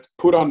 because when it's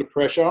put under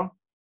pressure,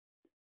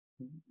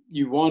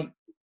 you want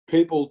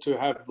people to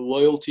have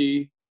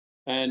loyalty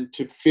and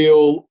to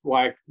feel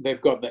like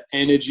they've got the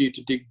energy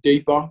to dig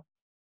deeper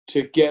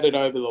to get it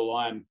over the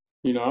line,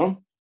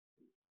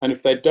 And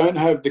if they don't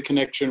have the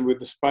connection with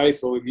the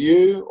space or with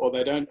you, or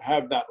they don't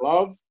have that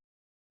love,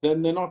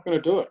 then they're not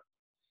going to do it.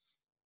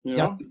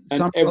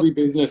 And every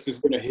business is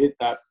going to hit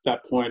that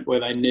point where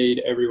they need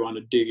everyone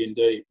to dig in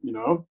deep,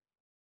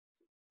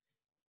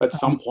 at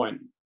some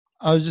point.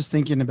 I was just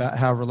thinking about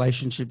how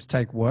relationships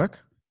take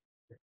work.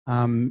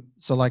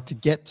 So like to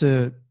get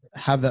to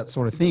have that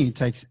sort of thing, it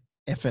takes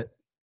effort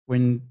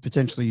when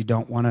potentially you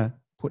don't want to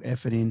put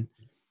effort in.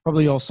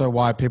 Probably also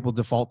why people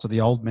default to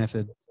the old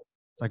method.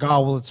 It's like,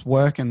 oh, well, it's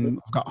work and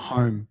I've got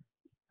home,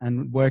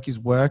 and work is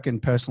work and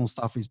personal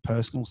stuff is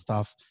personal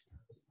stuff,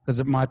 because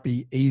it might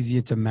be easier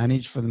to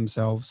manage for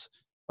themselves.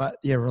 But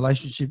yeah,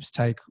 relationships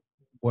take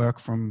work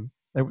from,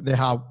 they're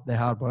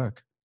hard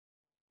work,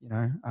 you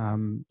know.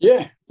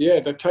 Yeah,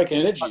 they take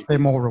energy. They're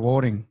more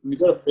rewarding. You've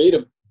got to feed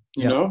them,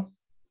 you Yeah. know?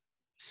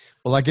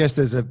 Well, I guess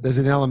there's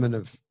an element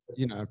of,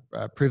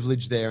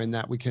 privilege there, in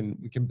that we can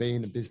be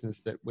in a business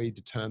that we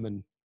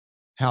determine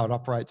how it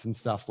operates and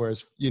stuff.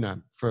 Whereas,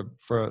 for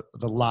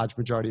the large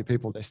majority of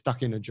people, they're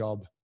stuck in a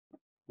job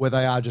where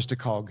they are just a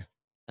cog.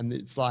 And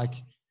it's like,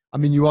 I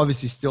mean, you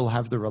obviously still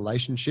have the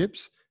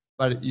relationships,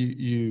 but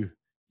you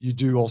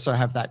do also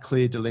have that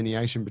clear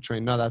delineation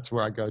between, no, that's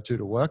where I go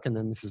to work, and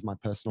then this is my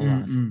personal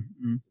life.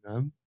 You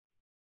know?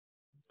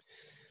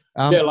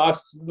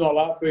 Not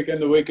last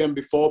weekend, the weekend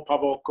before,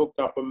 Pavel cooked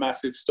up a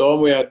massive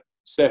storm. We had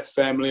Seth's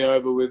family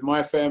over with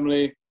my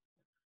family.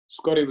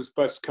 Scotty was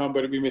supposed to come,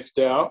 but we missed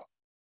out.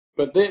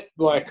 But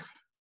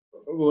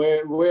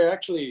we're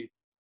actually,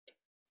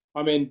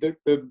 I mean,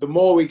 the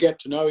more we get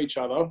to know each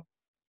other,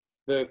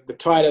 the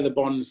tighter the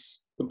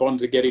bonds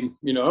are getting,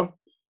 you know.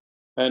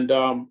 And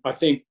I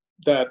think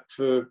that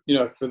for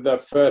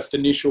that first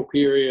initial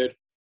period,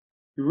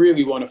 you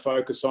really want to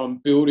focus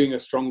on building a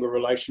stronger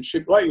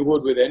relationship, like you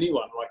would with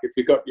anyone. Like if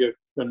you've got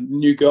a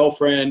new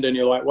girlfriend and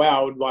you're like,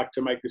 wow, I would like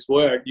to make this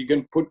work, you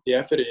can put the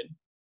effort in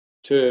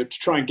to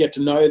try and get to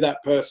know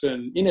that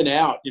person in and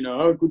out, you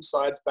know, good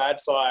sides, bad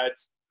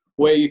sides,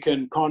 where you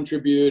can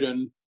contribute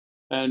and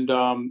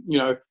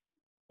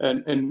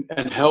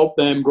help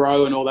them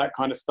grow and all that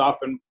kind of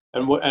stuff,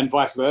 and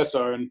vice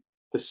versa. And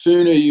the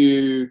sooner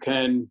you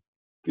can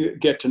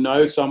get to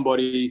know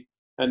somebody,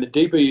 and the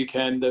deeper you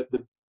can, the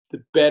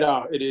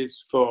better it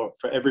is for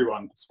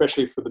everyone,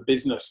 especially for the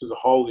business as a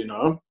whole. You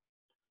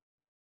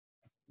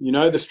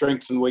know the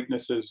strengths and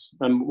weaknesses,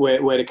 and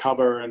where to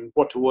cover and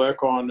what to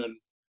work on,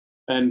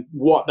 and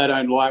what they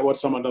don't like, what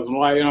someone doesn't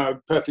like. You know,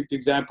 a perfect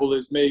example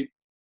is me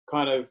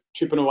kind of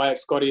chipping away at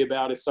Scotty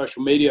about his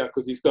social media,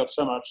 because he's got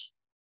so much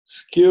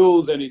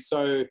skills and he's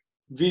so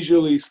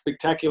visually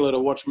spectacular to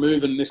watch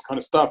move and this kind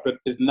of stuff, but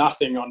there's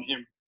nothing on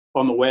him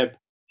on the web.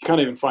 You can't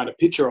even find a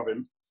picture of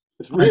him.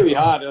 It's really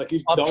hard. Like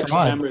he's dodged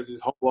cameras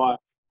his whole life.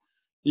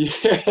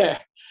 Yeah.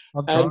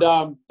 And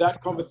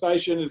that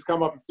conversation has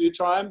come up a few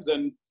times,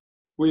 and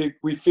we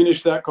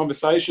finished that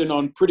conversation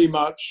on pretty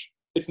much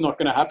it's not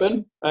going to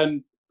happen,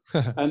 and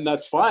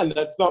that's fine.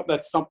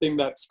 That's something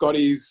that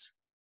Scotty's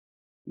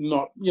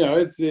not, you know,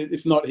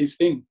 it's not his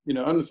thing, you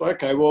know. And it's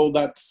like, okay, well,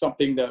 that's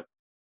something that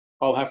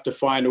I'll have to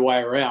find a way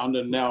around.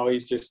 And now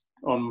he's just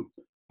on.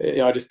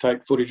 I just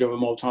take footage of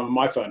him all the time on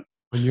my phone.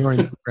 On your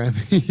Instagram.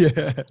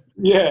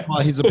 Yeah. Well,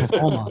 he's a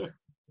performer.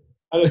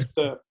 I just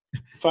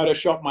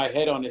Photoshop my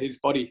head onto his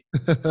body.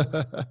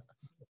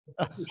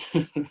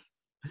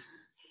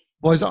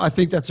 Boys, I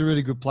think that's a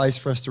really good place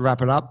for us to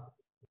wrap it up.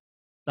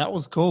 That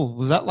was cool.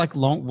 Was that like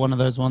one of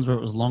those ones where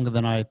it was longer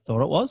than I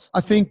thought it was?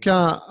 I think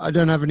I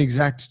don't have an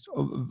exact eye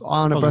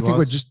on it, but I think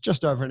we're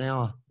just over an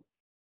hour.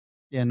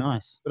 Yeah,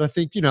 nice. But I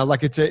think, you know,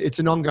 like it's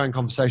an ongoing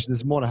conversation.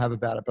 There's more to have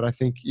about it. But I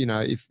think, you know,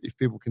 if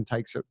people can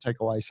take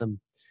away some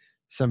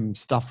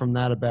stuff from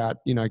that about,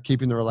 you know,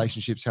 keeping the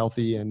relationships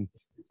healthy. And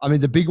I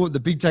mean, the big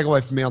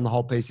takeaway for me on the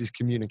whole piece is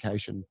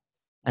communication.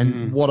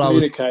 And what I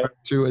was referring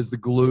to as the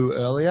glue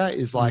earlier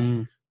is like,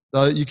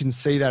 though you can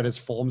see that as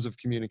forms of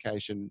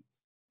communication.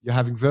 You're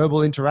having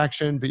verbal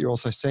interaction, but you're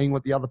also seeing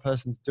what the other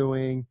person's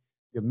doing.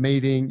 You're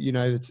meeting, you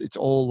know, it's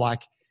all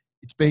like,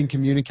 it's being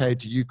communicated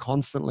to you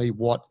constantly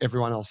what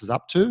everyone else is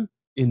up to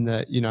in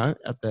the, you know,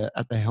 at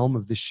the helm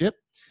of this ship.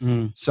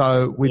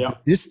 So with the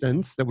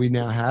distance that we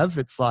now have,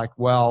 it's like,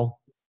 well,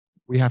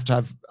 we have to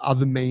have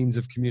other means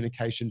of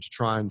communication to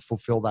try and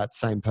fulfill that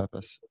same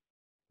purpose.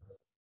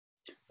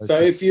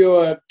 So if you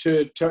were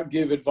to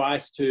give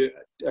advice to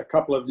a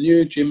couple of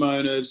new gym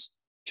owners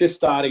just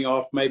starting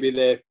off, maybe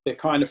they're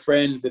kind of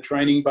friends, they're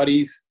training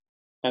buddies,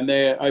 and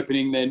they're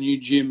opening their new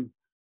gym,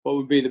 what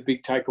would be the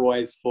big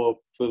takeaways for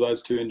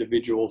those two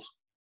individuals?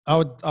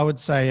 I would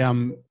say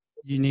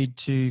you need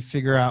to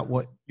figure out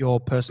what your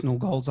personal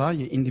goals are,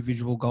 your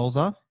individual goals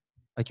are,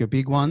 like your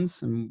big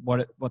ones, and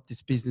what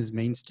this business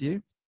means to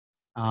you,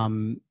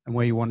 and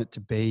where you want it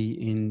to be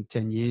in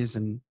 10 years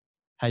and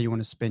how you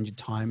want to spend your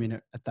time in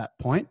it at that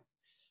point.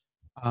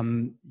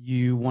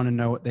 You want to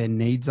know what their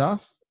needs are,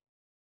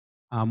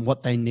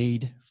 what they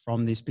need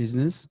from this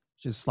business,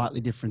 which is a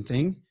slightly different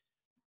thing.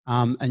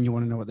 And you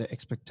want to know what their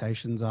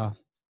expectations are.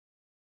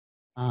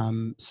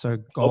 So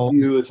goals of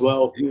you as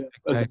well,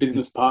 as a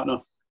business partner.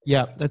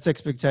 Yeah, that's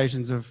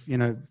expectations of, you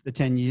know, the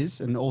 10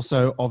 years and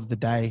also of the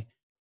day.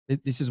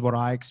 This is what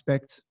I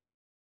expect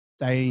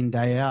day in,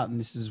 day out, and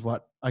this is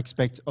what I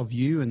expect of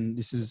you, and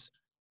this is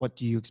what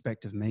do you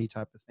expect of me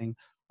type of thing.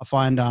 I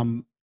find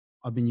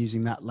I've been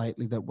using that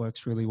lately. That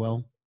works really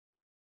well.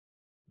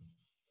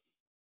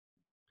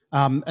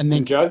 And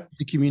then Joe?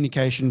 the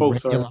communication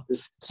regular.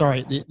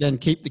 Then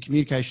keep the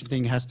communication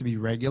thing has to be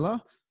regular,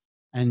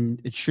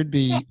 and it should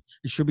be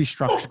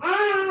structured.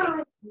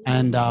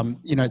 And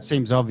you know, it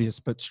seems obvious,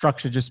 but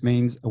structure just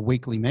means a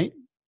weekly meet.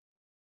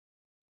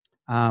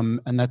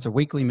 and that's a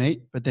weekly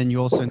meet. But then you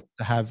also need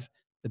to have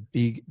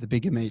the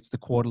bigger meets, the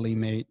quarterly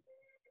meet,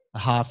 the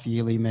half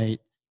yearly meet,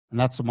 and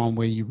that's the one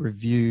where you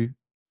review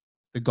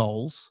the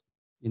goals.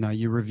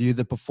 You review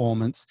the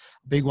performance.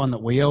 A big one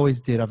that we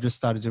always did, I've just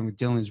started doing with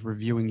Dylan, is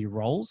reviewing your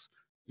roles.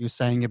 You're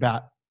saying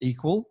about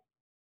equal.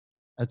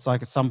 It's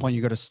like at some point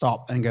you got to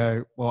stop and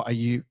go, well,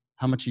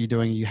 how much are you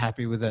doing? Are you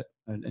happy with it?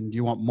 And do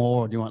you want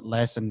more or do you want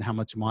less? And how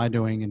much am I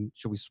doing? And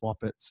should we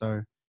swap it?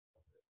 So,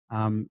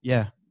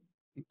 yeah, I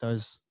think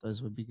those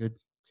would be good.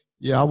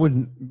 Yeah, I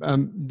wouldn't.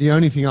 The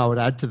only thing I would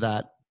add to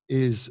that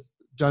is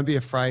don't be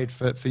afraid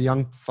for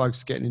young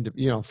folks getting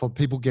into, for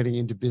people getting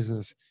into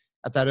business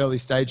at that early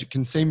stage. It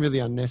can seem really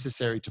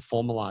unnecessary to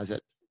formalize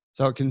it.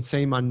 So it can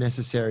seem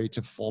unnecessary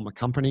to form a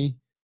company.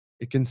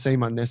 It can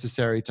seem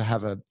unnecessary to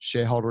have a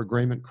shareholder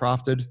agreement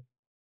crafted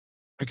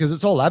because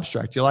it's all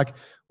abstract. You're like,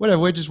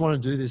 whatever, we just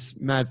want to do this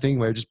mad thing.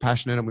 We're just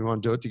passionate and we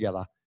want to do it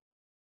together.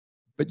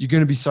 But you're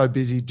going to be so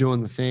busy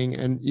doing the thing.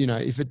 And,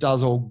 if it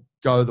does all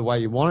go the way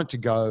you want it to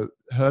go,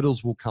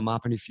 hurdles will come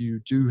up. And if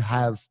you do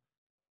have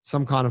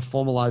some kind of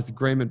formalized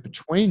agreement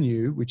between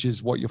you, which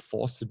is what you're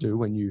forced to do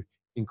when you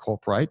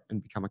incorporate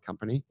and become a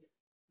company,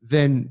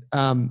 then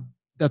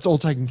that's all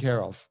taken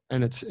care of.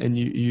 And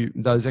you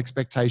those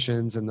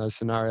expectations and those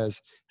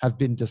scenarios have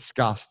been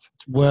discussed.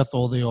 It's worth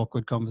all the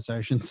awkward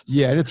conversations.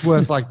 Yeah. And it's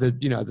worth like the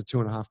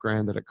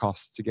 $2,500 that it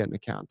costs to get an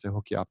account to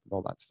hook you up with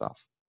all that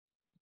stuff.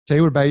 T,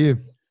 what about you?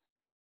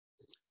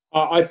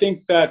 I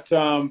think that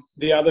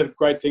the other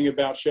great thing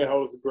about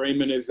shareholders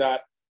agreement is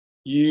that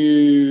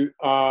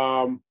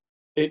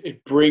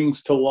it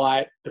brings to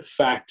light the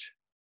fact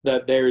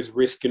that there is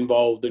risk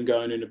involved in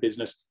going into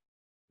business.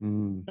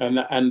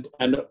 And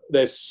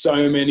there's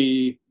so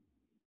many,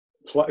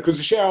 because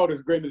the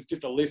shareholders agreement is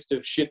just a list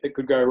of shit that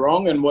could go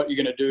wrong and what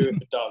you're going to do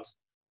if it does.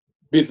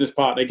 Business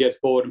partner gets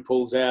bored and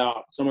pulls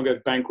out, someone goes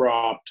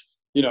bankrupt,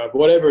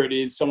 whatever it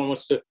is, your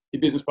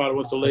business partner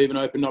wants to leave and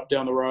open up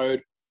down the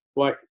road,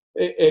 and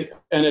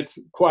it's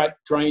quite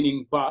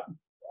draining. But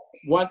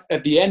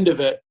at the end of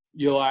it,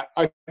 you're like,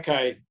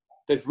 okay,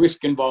 there's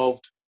risk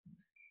involved,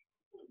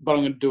 but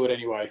I'm going to do it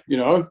anyway.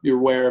 You're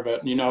aware of it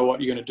and you know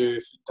what you're going to do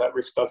if that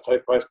risk does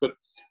take place. But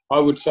I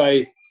would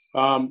say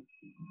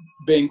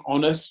being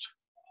honest,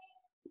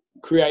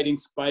 creating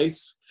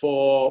space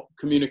for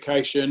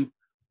communication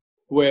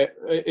where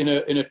in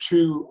a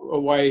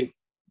two-way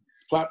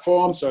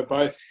platform. So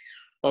both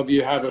of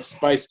you have a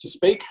space to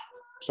speak.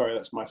 Sorry,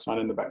 that's my son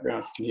in the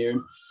background. You can hear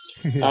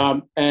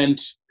him.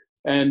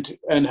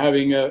 And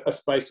having a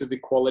space of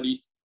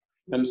equality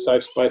and a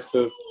safe space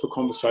for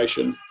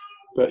conversation.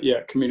 But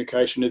yeah,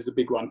 communication is a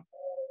big one.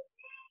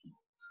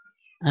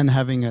 And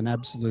having an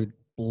absolute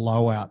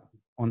blowout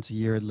at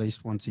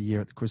least once a year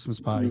at the Christmas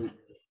party.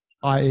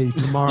 I.e.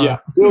 tomorrow. Yeah,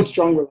 build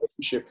strong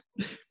relationship.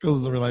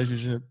 Build the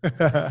relationship.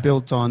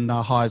 Built on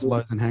highs,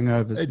 lows, and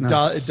hangovers. It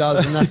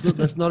does. And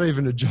that's not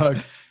even a joke.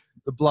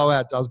 The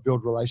blowout does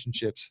build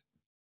relationships.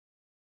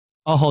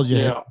 I'll hold your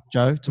head,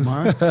 Joe,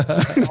 tomorrow.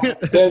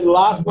 The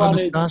last one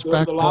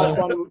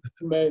to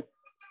me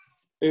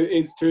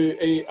is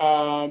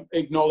to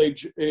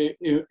acknowledge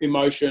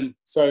emotion.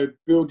 So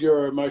build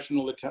your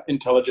emotional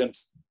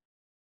intelligence.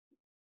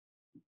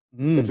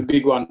 It's a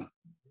big one.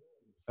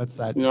 That's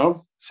that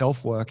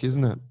self-work,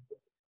 isn't it?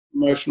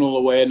 Emotional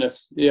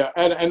awareness. Yeah.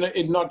 And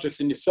it, not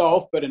just in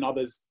yourself, but in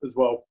others as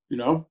well,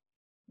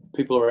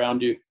 people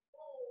around you.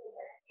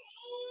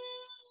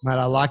 Mate,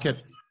 I like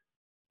it.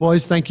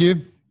 Boys, thank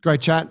you.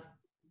 Great chat.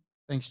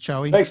 Thanks,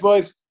 Joey. Thanks,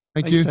 boys.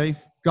 Thank you.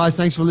 Guys,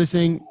 thanks for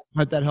listening.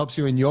 Hope that helps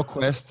you in your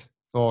quest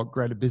for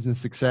greater business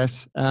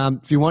success.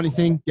 If you want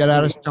anything, get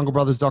at us,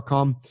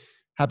 junglebrothers.com.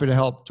 Happy to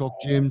help. Talk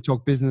gym,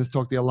 talk business,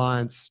 talk the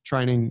alliance,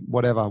 training,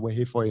 whatever. We're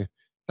here for you.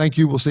 Thank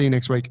you. We'll see you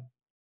next week.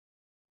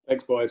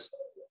 Thanks, boys.